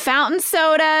 The fountain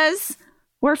sodas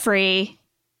were free.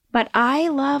 But I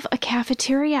love a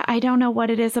cafeteria. I don't know what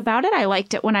it is about it. I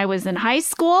liked it when I was in high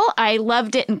school. I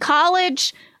loved it in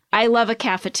college. I love a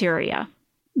cafeteria.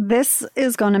 This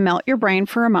is going to melt your brain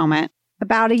for a moment.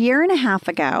 About 1.5 years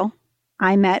ago,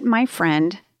 I met my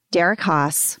friend, Derek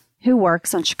Haas, who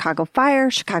works on Chicago Fire,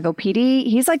 Chicago PD.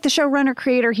 He's like the showrunner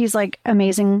creator. He's like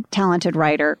amazing, talented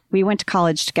writer. We went to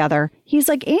college together. He's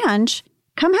like, Ange,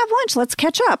 come have lunch. Let's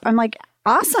catch up. I'm like,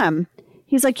 awesome.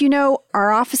 He's like, you know,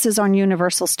 our office is on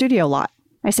Universal Studio Lot.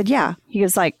 I said, yeah. He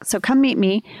was like, so come meet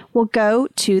me. We'll go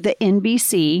to the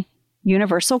NBC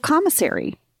Universal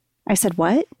Commissary. I said,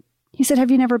 what? He said,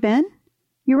 have you never been?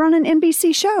 You're on an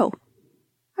NBC show.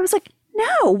 I was like,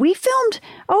 no, we filmed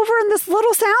over in this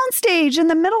little soundstage in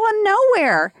the middle of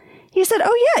nowhere. He said,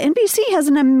 oh yeah, NBC has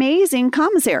an amazing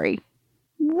commissary.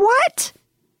 What?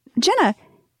 Jenna,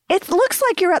 it looks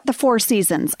like you're at the Four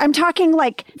Seasons. I'm talking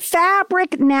like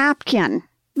fabric napkin.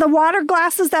 The water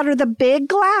glasses that are the big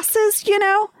glasses, you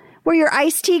know, where your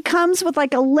iced tea comes with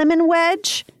like a lemon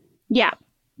wedge. Yeah.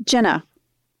 Jenna,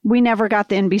 we never got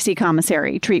the NBC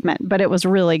commissary treatment, but it was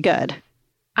really good.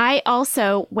 I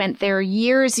also went there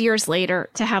years later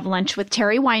to have lunch with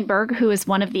Terry Weinberg, who is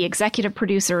one of the executive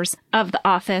producers of The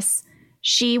Office.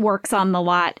 She works on the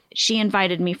lot. She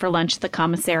invited me for lunch at the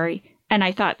commissary, and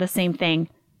I thought the same thing.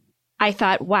 I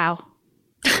thought, wow,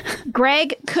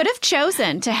 Greg could have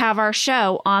chosen to have our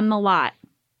show on the lot,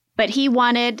 but he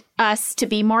wanted us to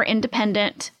be more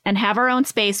independent and have our own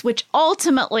space, which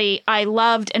ultimately I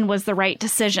loved and was the right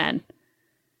decision.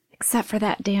 Except for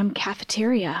that damn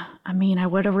cafeteria. I mean, I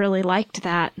would have really liked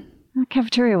that. The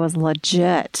cafeteria was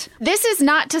legit. This is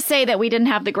not to say that we didn't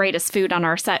have the greatest food on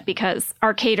our set because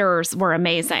our caterers were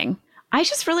amazing. I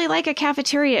just really like a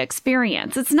cafeteria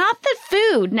experience. It's not the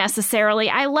food necessarily.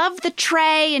 I love the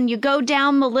tray and you go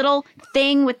down the little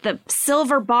thing with the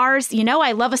silver bars. You know,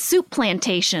 I love a soup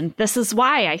plantation. This is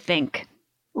why, I think.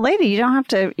 Lady, you don't have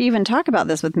to even talk about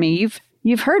this with me.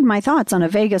 You've heard my thoughts on a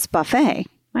Vegas buffet.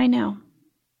 I know.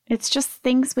 It's just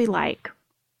things we like.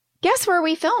 Guess where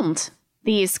we filmed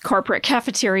these corporate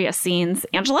cafeteria scenes,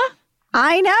 Angela?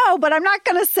 I know, but I'm not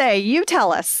going to say. You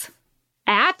tell us.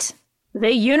 At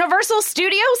the Universal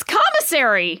Studios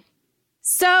commissary.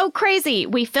 So crazy.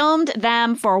 We filmed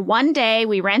them for one day.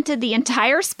 We rented the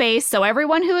entire space, so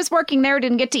everyone who was working there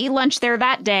didn't get to eat lunch there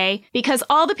that day because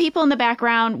all the people in the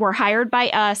background were hired by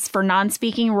us for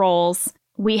non-speaking roles.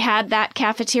 We had that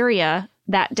cafeteria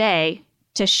that day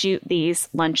to shoot these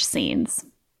lunch scenes.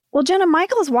 Well, Jenna,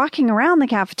 Michael's walking around the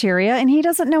cafeteria and he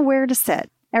doesn't know where to sit.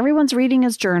 Everyone's reading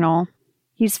his journal.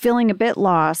 He's feeling a bit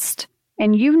lost.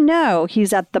 And you know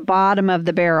he's at the bottom of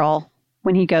the barrel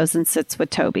when he goes and sits with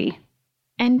Toby.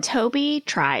 And Toby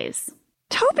tries.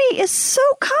 Toby is so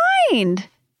kind.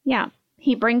 Yeah.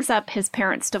 He brings up his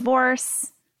parents'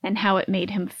 divorce and how it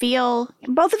made him feel.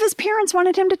 Both of his parents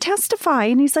wanted him to testify.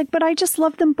 And he's like, but I just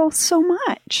love them both so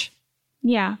much.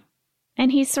 Yeah.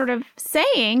 And he's sort of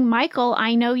saying, Michael,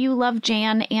 I know you love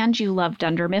Jan and you love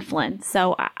Dunder Mifflin.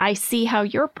 So I see how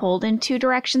you're pulled in two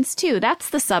directions too. That's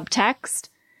the subtext.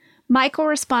 Michael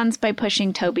responds by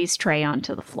pushing Toby's tray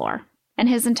onto the floor, and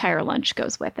his entire lunch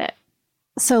goes with it.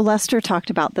 So Lester talked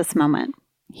about this moment.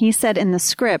 He said in the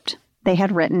script they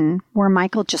had written where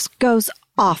Michael just goes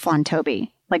off on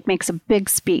Toby, like makes a big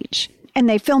speech. And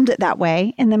they filmed it that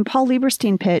way. And then Paul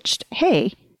Lieberstein pitched,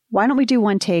 hey, why don't we do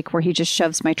one take where he just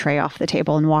shoves my tray off the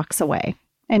table and walks away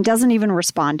and doesn't even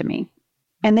respond to me?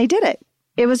 And they did it.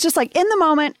 It was just like in the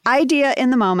moment, idea in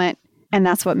the moment. And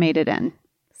that's what made it in.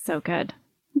 So good.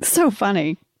 So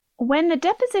funny. When the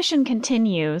deposition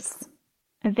continues,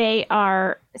 they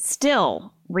are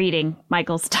still reading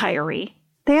Michael's diary.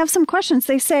 They have some questions.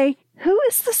 They say, who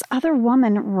is this other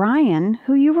woman, Ryan,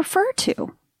 who you refer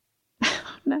to?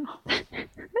 No.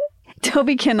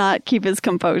 Toby cannot keep his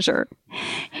composure.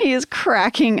 He is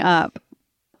cracking up.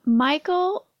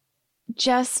 Michael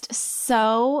just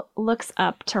so looks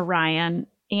up to Ryan,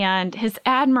 and his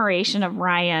admiration of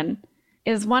Ryan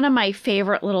is one of my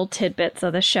favorite little tidbits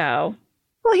of the show.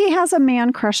 Well, he has a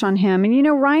man crush on him. And, you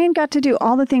know, Ryan got to do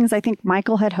all the things I think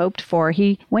Michael had hoped for.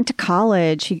 He went to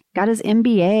college. He got his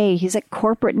MBA. He's at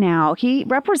corporate now. He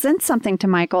represents something to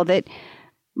Michael that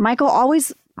Michael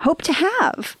always hoped to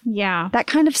have. Yeah. That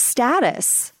kind of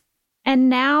status. And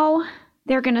now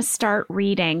they're going to start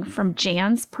reading from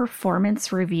Jan's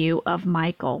performance review of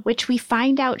Michael, which we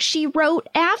find out she wrote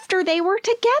after they were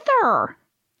together.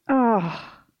 Oh.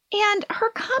 And her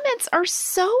comments are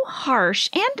so harsh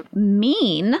and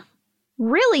mean,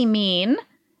 really mean.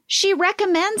 She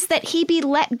recommends that he be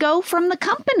let go from the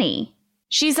company.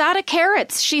 She's out of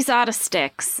carrots. She's out of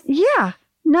sticks. Yeah.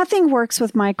 Nothing works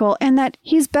with Michael, and that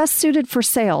he's best suited for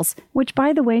sales, which,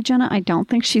 by the way, Jenna, I don't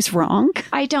think she's wrong.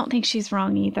 I don't think she's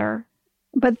wrong either.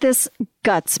 But this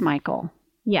guts Michael.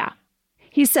 Yeah.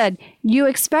 He said, you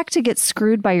expect to get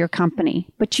screwed by your company,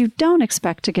 but you don't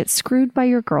expect to get screwed by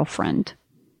your girlfriend.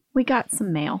 We got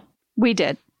some mail. We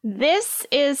did. This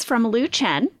is from Lu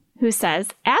Chen, who says,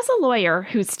 as a lawyer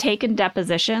who's taken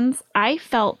depositions, I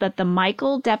felt that the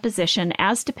Michael deposition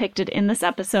as depicted in this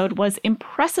episode was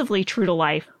impressively true to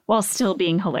life while still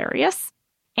being hilarious.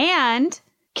 And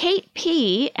Kate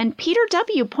P. and Peter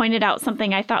W. pointed out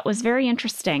something I thought was very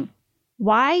interesting.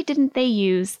 Why didn't they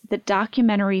use the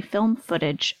documentary film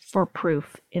footage for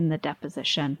proof in the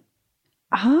deposition?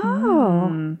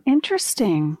 Oh,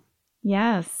 interesting.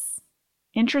 Yes.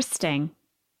 Interesting.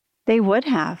 They would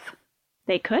have.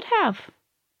 They could have.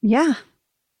 Yeah.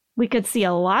 We could see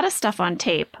a lot of stuff on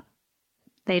tape.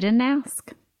 They didn't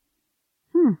ask.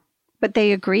 But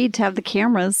they agreed to have the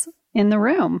cameras in the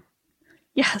room.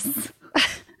 Yes.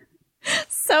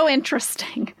 So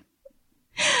interesting.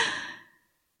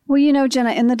 Well, you know,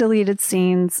 Jenna, in the deleted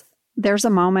scenes, there's a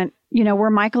moment, you know, where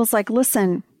Michael's like,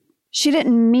 listen, she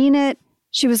didn't mean it.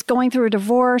 She was going through a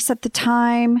divorce at the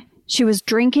time. She was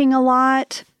drinking a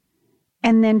lot.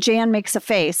 And then Jan makes a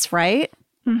face, right?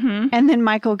 Mm-hmm. And then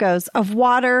Michael goes, of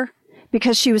water,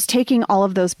 because she was taking all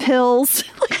of those pills.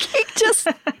 Like he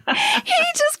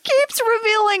just keeps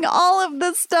revealing all of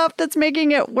this stuff that's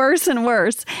making it worse and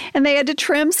worse. And they had to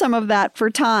trim some of that for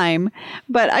time.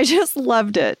 But I just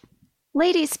loved it.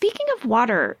 Ladies, speaking of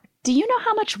water, do you know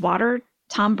how much water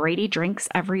Tom Brady drinks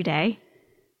every day?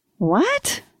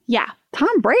 What? Yeah.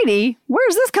 Tom Brady?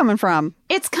 Where's this coming from?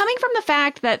 It's coming from the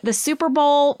fact that the Super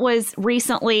Bowl was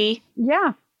recently.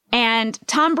 Yeah. And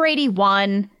Tom Brady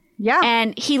won. Yeah.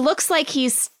 And he looks like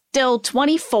he's still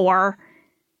 24.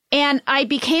 And I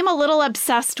became a little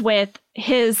obsessed with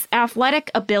his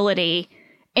athletic ability.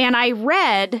 And I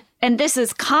read, and this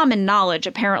is common knowledge,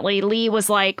 apparently, Lee was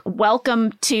like,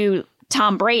 welcome to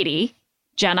Tom Brady.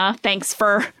 Jenna, thanks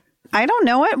for... I don't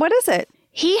know it. What is it?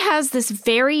 He has this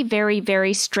very, very,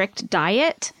 very strict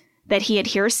diet that he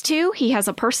adheres to. He has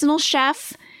a personal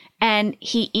chef, and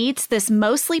he eats this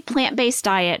mostly plant-based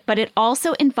diet, but it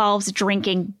also involves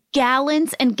drinking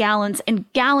gallons and gallons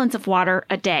and gallons of water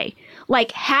a day,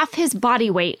 like half his body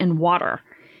weight in water.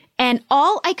 And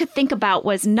all I could think about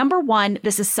was, number one,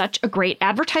 this is such a great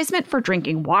advertisement for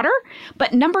drinking water.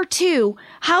 But number two,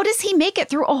 how does he make it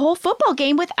through a whole football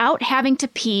game without having to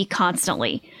pee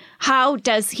constantly? How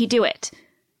does he do it?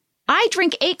 I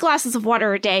drink 8 glasses of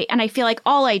water a day, and I feel like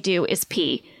all I do is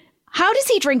pee. How does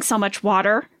he drink so much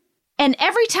water? And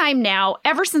every time now,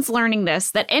 ever since learning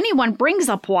this, that anyone brings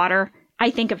up water,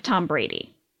 I think of Tom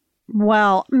Brady.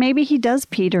 Well, maybe he does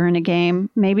pee during a game.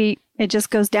 Maybe it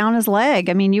just goes down his leg.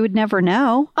 I mean, you would never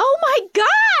know. Oh, my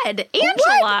God!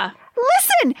 Angela! What?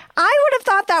 Listen, I would have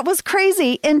thought that was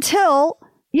crazy until,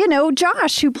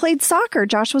 Josh, who played soccer.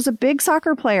 Josh was a big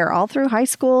soccer player all through high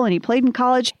school, and he played in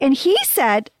college. And he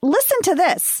said, listen to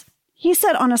this. He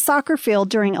said on a soccer field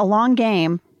during a long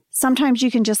game, sometimes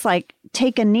you can just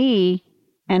take a knee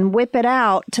and whip it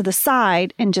out to the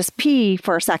side and just pee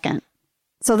for a second.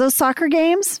 So those soccer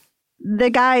games, the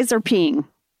guys are peeing.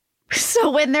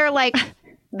 So when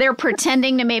they're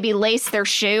pretending to maybe lace their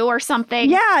shoe or something?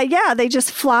 Yeah. They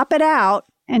just flop it out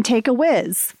and take a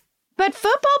whiz. But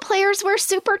football players wear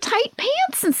super tight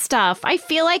pants and stuff. I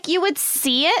feel like you would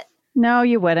see it. No,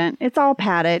 you wouldn't. It's all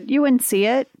padded. You wouldn't see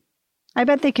it. I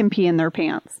bet they can pee in their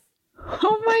pants.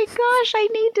 Oh my gosh, I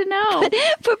need to know.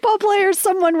 Football players,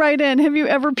 someone write in. Have you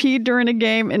ever peed during a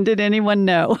game, and did anyone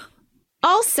know?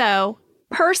 Also,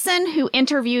 person who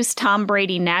interviews Tom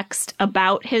Brady next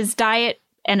about his diet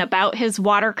and about his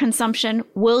water consumption,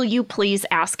 will you please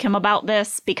ask him about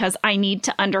this? Because I need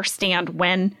to understand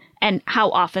when and how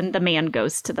often the man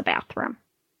goes to the bathroom.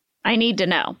 I need to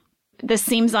know. This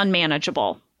seems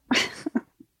unmanageable.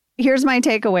 Here's my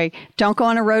takeaway. Don't go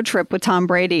on a road trip with Tom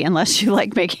Brady unless you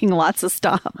like making lots of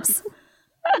stops.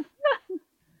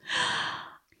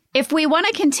 If we want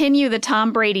to continue the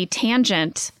Tom Brady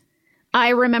tangent, I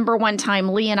remember one time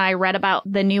Lee and I read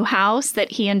about the new house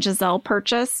that he and Giselle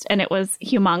purchased, and it was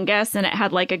humongous, and it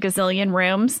had like a gazillion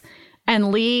rooms.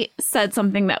 And Lee said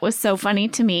something that was so funny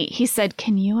to me. He said,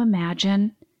 can you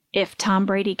imagine if Tom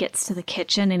Brady gets to the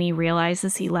kitchen and he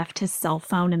realizes he left his cell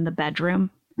phone in the bedroom?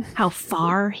 How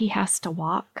far he has to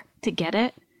walk to get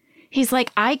it? He's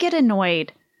like, I get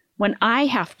annoyed when I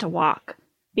have to walk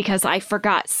because I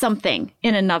forgot something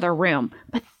in another room.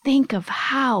 But think of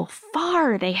how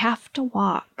far they have to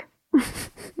walk.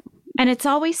 And it's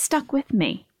always stuck with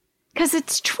me because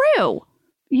it's true.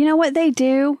 You know what they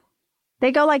do?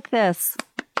 They go like this,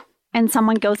 and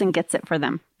someone goes and gets it for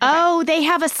them. Oh, they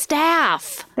have a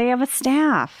staff. They have a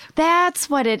staff. That's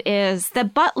what it is. The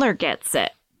butler gets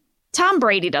it. Tom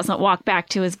Brady doesn't walk back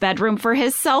to his bedroom for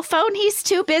his cell phone. He's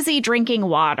too busy drinking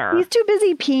water. He's too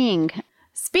busy peeing.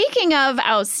 Speaking of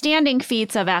outstanding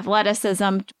feats of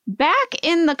athleticism, back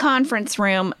in the conference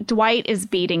room, Dwight is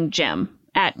beating Jim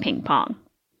at ping pong.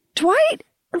 Dwight,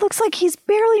 it looks like he's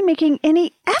barely making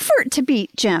any effort to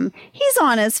beat Jim. He's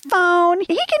on his phone.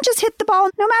 He can just hit the ball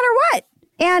no matter what.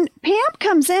 And Pam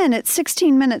comes in at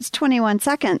 16 minutes, 21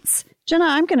 seconds. Jenna,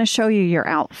 I'm going to show you your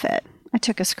outfit. I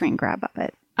took a screen grab of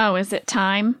it. Oh, is it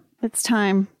time? It's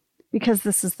time, because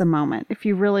this is the moment. If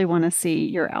you really want to see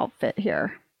your outfit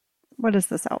here. What is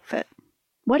this outfit?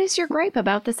 What is your gripe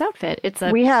about this outfit?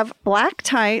 We have black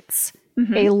tights,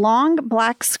 a long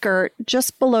black skirt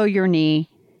just below your knee,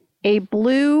 a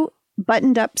blue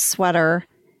buttoned-up sweater.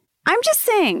 I'm just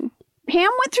saying, Pam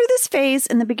went through this phase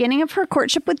in the beginning of her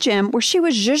courtship with Jim where she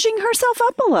was zhuzhing herself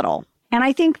up a little. And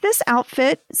I think this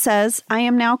outfit says, I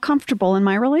am now comfortable in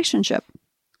my relationship.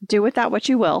 Do with that what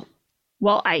you will.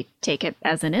 Well, I take it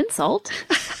as an insult.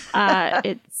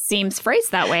 It seems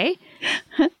phrased that way.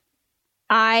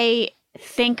 I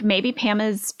think maybe Pam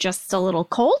is just a little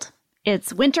cold.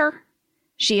 It's winter.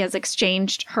 She has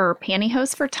exchanged her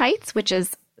pantyhose for tights, which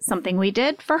is something we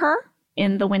did for her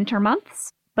in the winter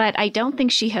months. But I don't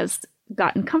think she has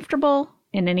gotten comfortable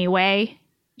in any way.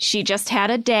 She just had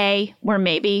a day where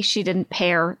maybe she didn't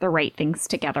pair the right things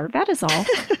together. That is all.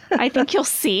 I think you'll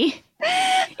see.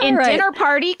 In dinner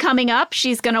party coming up,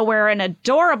 she's going to wear an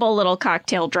adorable little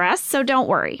cocktail dress, so don't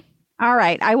worry. All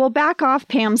right, I will back off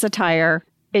Pam's attire.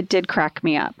 It did crack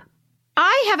me up.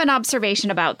 I have an observation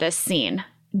about this scene.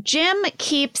 Jim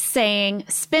keeps saying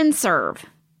spin serve,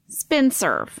 spin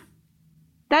serve.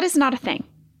 That is not a thing.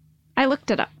 I looked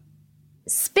it up.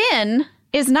 Spin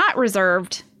is not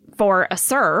reserved for a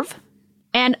serve.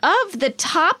 And of the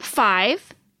top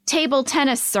 5 table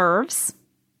tennis serves,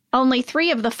 only 3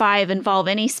 of the 5 involve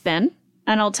any spin.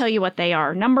 And I'll tell you what they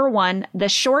are. Number 1, the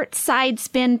short side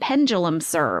spin pendulum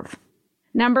serve.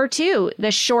 Number 2,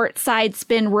 the short side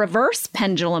spin reverse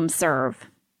pendulum serve.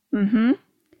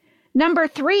 Number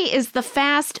 3 is the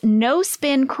fast no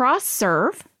spin cross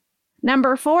serve.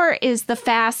 Number 4 is the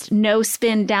fast no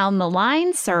spin down the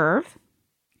line serve.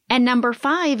 And number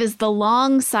 5 is the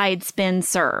long side spin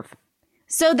serve.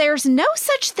 So there's no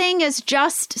such thing as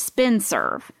just spin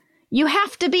serve. You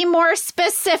have to be more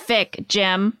specific,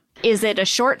 Jim. Is it a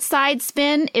short side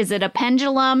spin? Is it a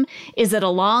pendulum? Is it a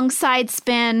long side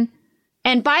spin?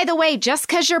 And by the way, just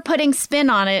because you're putting spin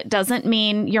on it doesn't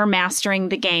mean you're mastering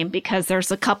the game, because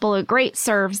there's a couple of great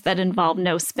serves that involve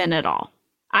no spin at all.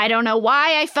 I don't know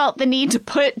why I felt the need to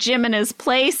put Jim in his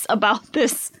place about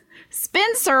this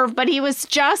spin serve, but he was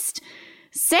just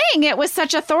saying it with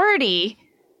such authority.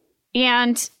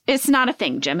 And it's not a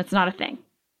thing, Jim. It's not a thing.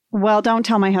 Well, don't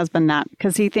tell my husband that,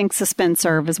 because he thinks the spin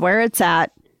serve is where it's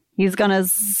at. He's going to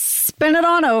spin it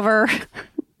on over.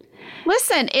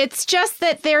 Listen, it's just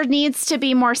that there needs to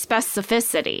be more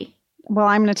specificity. Well,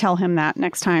 I'm going to tell him that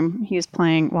next time he's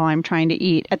playing while I'm trying to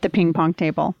eat at the ping pong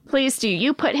table. Please do.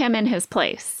 You put him in his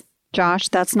place. Josh,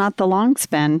 that's not the long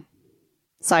spin.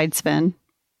 Side spin.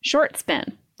 Short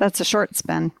spin. That's a short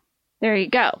spin. There you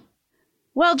go.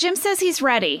 Well, Jim says he's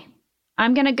ready.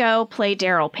 I'm going to go play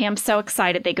Daryl. Pam's so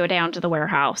excited they go down to the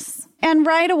warehouse. And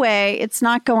right away, it's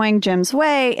not going Jim's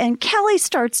way, and Kelly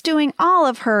starts doing all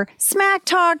of her smack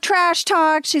talk, trash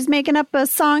talk. She's making up a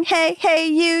song, hey, hey,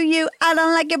 you, I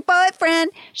don't like your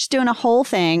boyfriend. She's doing a whole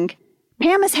thing.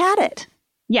 Pam has had it.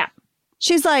 Yeah.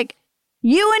 She's like,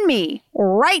 you and me,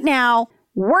 right now,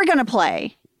 we're going to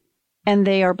play. And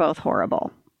they are both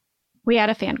horrible. We had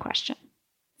a fan question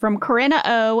from Corinna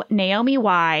O, Naomi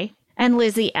Y, and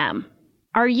Lizzie M.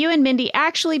 Are you and Mindy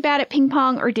actually bad at ping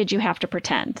pong, or did you have to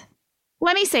pretend?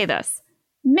 Let me say this.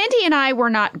 Mindy and I were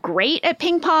not great at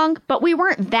ping pong, but we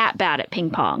weren't that bad at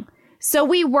ping pong. So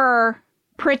we were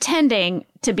pretending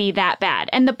to be that bad.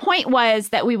 And the point was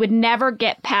that we would never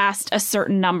get past a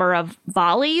certain number of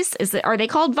volleys. Are they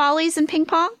called volleys in ping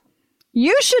pong?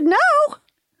 You should know.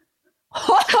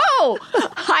 Oh,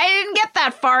 I didn't get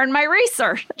that far in my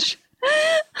research.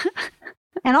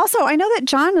 And also, I know that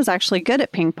John was actually good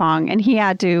at ping pong, and he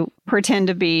had to pretend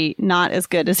to be not as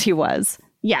good as he was.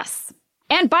 Yes.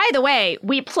 And by the way,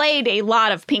 we played a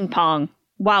lot of ping pong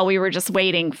while we were just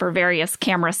waiting for various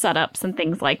camera setups and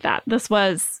things like that. This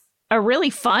was a really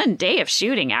fun day of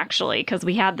shooting, actually, because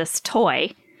we had this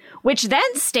toy, which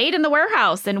then stayed in the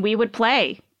warehouse and we would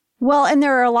play. Well, and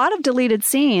there are a lot of deleted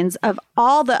scenes of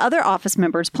all the other office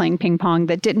members playing ping pong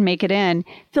that didn't make it in.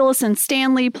 Phyllis and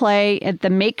Stanley play at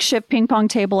the makeshift ping pong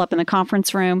table up in the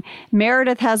conference room.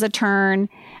 Meredith has a turn.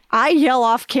 I yell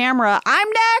off camera, I'm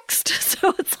next.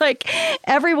 So it's like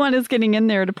everyone is getting in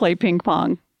there to play ping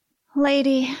pong.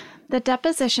 Lady, the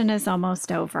deposition is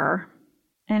almost over.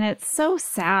 And it's so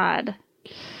sad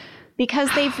because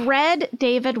they've read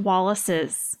David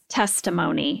Wallace's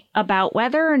testimony about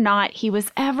whether or not he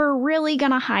was ever really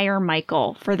going to hire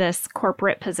Michael for this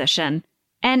corporate position.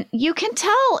 And you can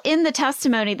tell in the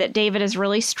testimony that David is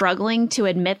really struggling to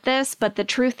admit this, but the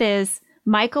truth is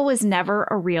Michael was never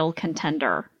a real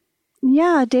contender.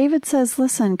 Yeah, David says,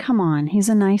 listen, come on, he's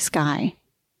a nice guy.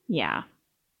 Yeah.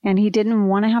 And he didn't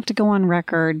want to have to go on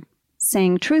record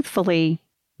saying truthfully,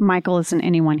 Michael isn't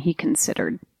anyone he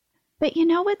considered. But you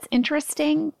know what's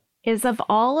interesting is of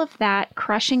all of that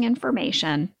crushing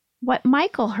information, what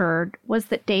Michael heard was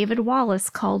that David Wallace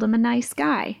called him a nice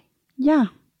guy. Yeah.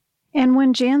 And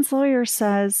when Jan's lawyer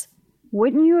says,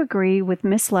 wouldn't you agree with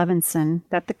Miss Levinson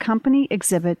that the company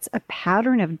exhibits a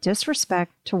pattern of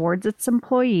disrespect towards its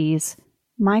employees?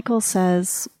 Michael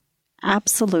says,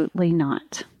 absolutely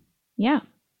not. Yeah.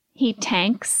 He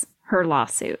tanks her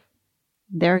lawsuit.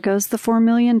 There goes the $4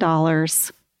 million.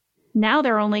 Now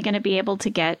they're only going to be able to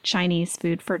get Chinese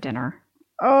food for dinner.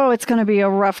 Oh, it's going to be a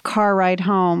rough car ride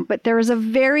home. But there is a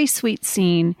very sweet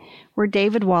scene where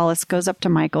David Wallace goes up to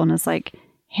Michael and is like,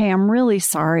 hey, I'm really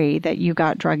sorry that you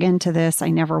got drug into this. I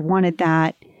never wanted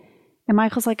that. And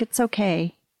Michael's like, it's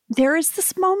okay. There is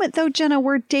this moment, though, Jenna,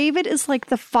 where David is like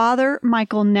the father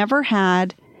Michael never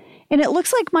had. And it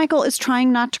looks like Michael is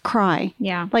trying not to cry.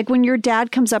 Yeah. Like when your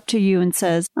dad comes up to you and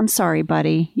says, I'm sorry,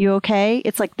 buddy. You okay?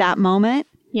 It's like that moment.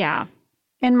 Yeah.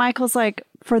 And Michael's like,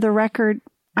 for the record,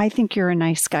 I think you're a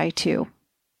nice guy, too.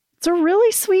 It's a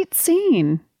really sweet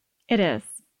scene. It is.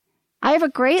 I have a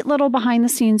great little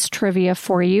behind-the-scenes trivia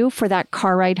for you for that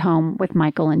car ride home with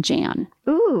Michael and Jan.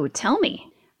 Ooh, tell me.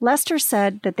 Lester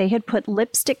said that they had put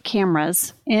lipstick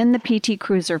cameras in the PT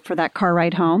Cruiser for that car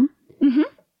ride home. Mm-hmm.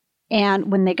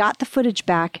 And when they got the footage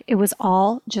back, it was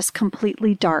all just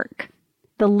completely dark.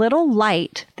 The little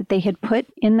light that they had put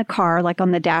in the car, like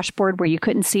on the dashboard where you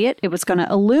couldn't see it, it was going to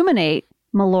illuminate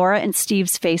Melora and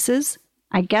Steve's faces.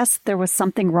 I guess there was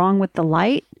something wrong with the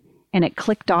light, and it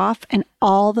clicked off, and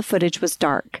all the footage was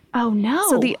dark. Oh, no.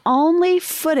 So the only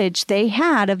footage they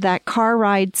had of that car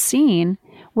ride scene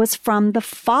was from the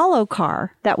follow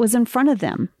car that was in front of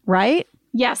them, right?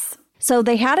 Yes. So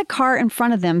they had a car in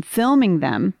front of them filming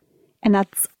them, and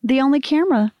that's the only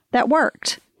camera that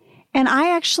worked. And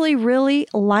I actually really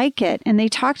like it. And they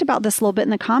talked about this a little bit in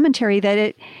the commentary,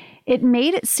 that it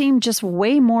made it seem just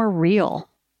way more real.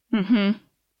 Mm-hmm.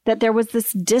 That there was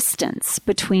this distance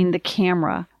between the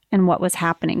camera and what was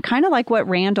happening. Kind of like what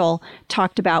Randall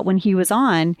talked about when he was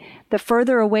on. The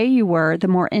further away you were, the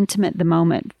more intimate the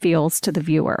moment feels to the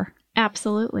viewer.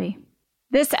 Absolutely.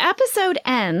 This episode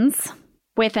ends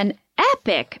with an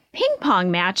epic ping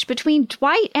pong match between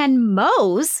Dwight and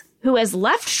Mose, who has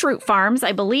left Schrute Farms,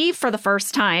 I believe, for the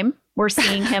first time. We're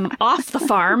seeing him off the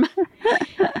farm.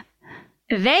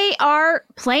 They are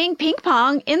playing ping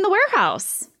pong in the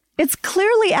warehouse. It's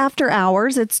clearly after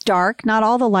hours. It's dark. Not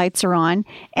all the lights are on.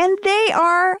 And they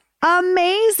are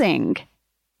amazing.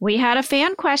 We had a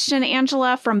fan question,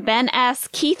 Angela, from Ben S.,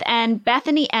 Keith N.,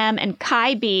 Bethany M., and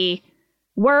Kai B.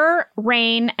 Were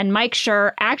Rain and Mike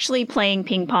Schur actually playing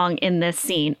ping pong in this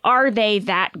scene? Are they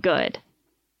that good?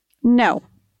 No.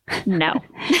 No.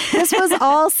 This was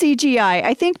all CGI.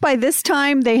 I think by this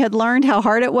time they had learned how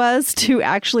hard it was to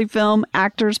actually film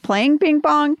actors playing ping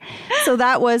pong. So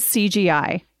that was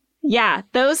CGI. Yeah,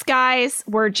 those guys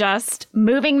were just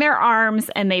moving their arms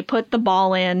and they put the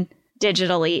ball in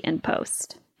digitally in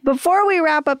post. Before we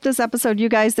wrap up this episode, you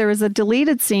guys, there is a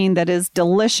deleted scene that is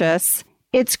delicious.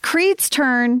 It's Creed's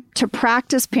turn to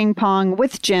practice ping pong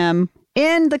with Jim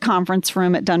in the conference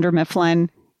room at Dunder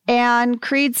Mifflin. And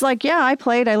Creed's like, yeah,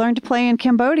 I learned to play in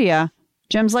Cambodia.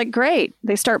 Jim's like, great.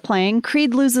 They start playing.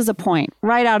 Creed loses a point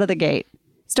right out of the gate.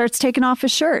 Starts taking off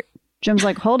his shirt. Jim's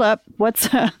like, hold up. What's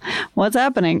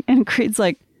happening? And Creed's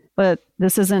like, but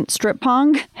this isn't strip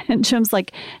pong? And Jim's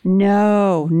like,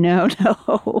 no.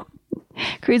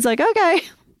 Creed's like, okay.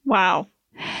 Wow.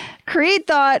 Creed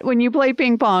thought when you play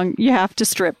ping pong, you have to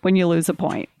strip when you lose a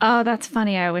point. Oh, that's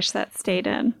funny. I wish that stayed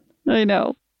in. I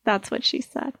know. That's what she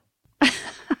said.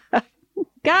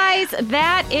 Guys,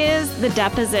 that is the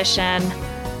deposition.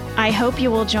 I hope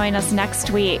you will join us next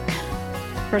week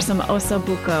for some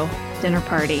Osobuco dinner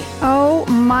party. Oh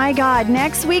my God.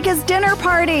 Next week is dinner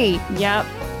party. Yep.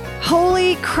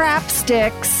 Holy crap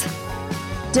sticks.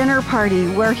 Dinner party.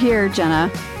 We're here,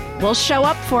 Jenna. We'll show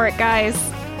up for it, guys.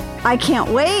 I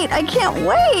can't wait.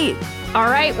 All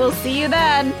right. We'll see you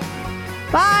then.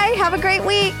 Bye. Have a great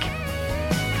week.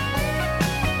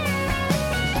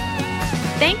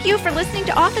 Thank you for listening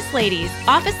to Office Ladies.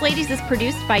 Office Ladies is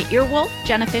produced by Earwolf,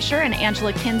 Jenna Fisher, and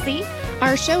Angela Kinsey.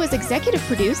 Our show is executive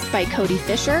produced by Cody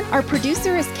Fisher. Our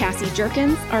producer is Cassie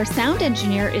Jerkins. Our sound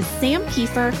engineer is Sam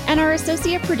Kiefer. And our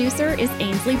associate producer is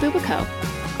Ainsley Bubico.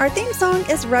 Our theme song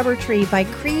is Rubber Tree by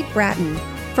Creed Bratton.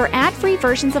 For ad-free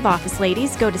versions of Office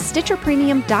Ladies, go to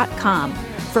StitcherPremium.com.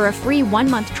 For a free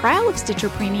 1-month trial of Stitcher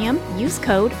Premium, use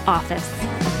code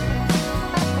OFFICE.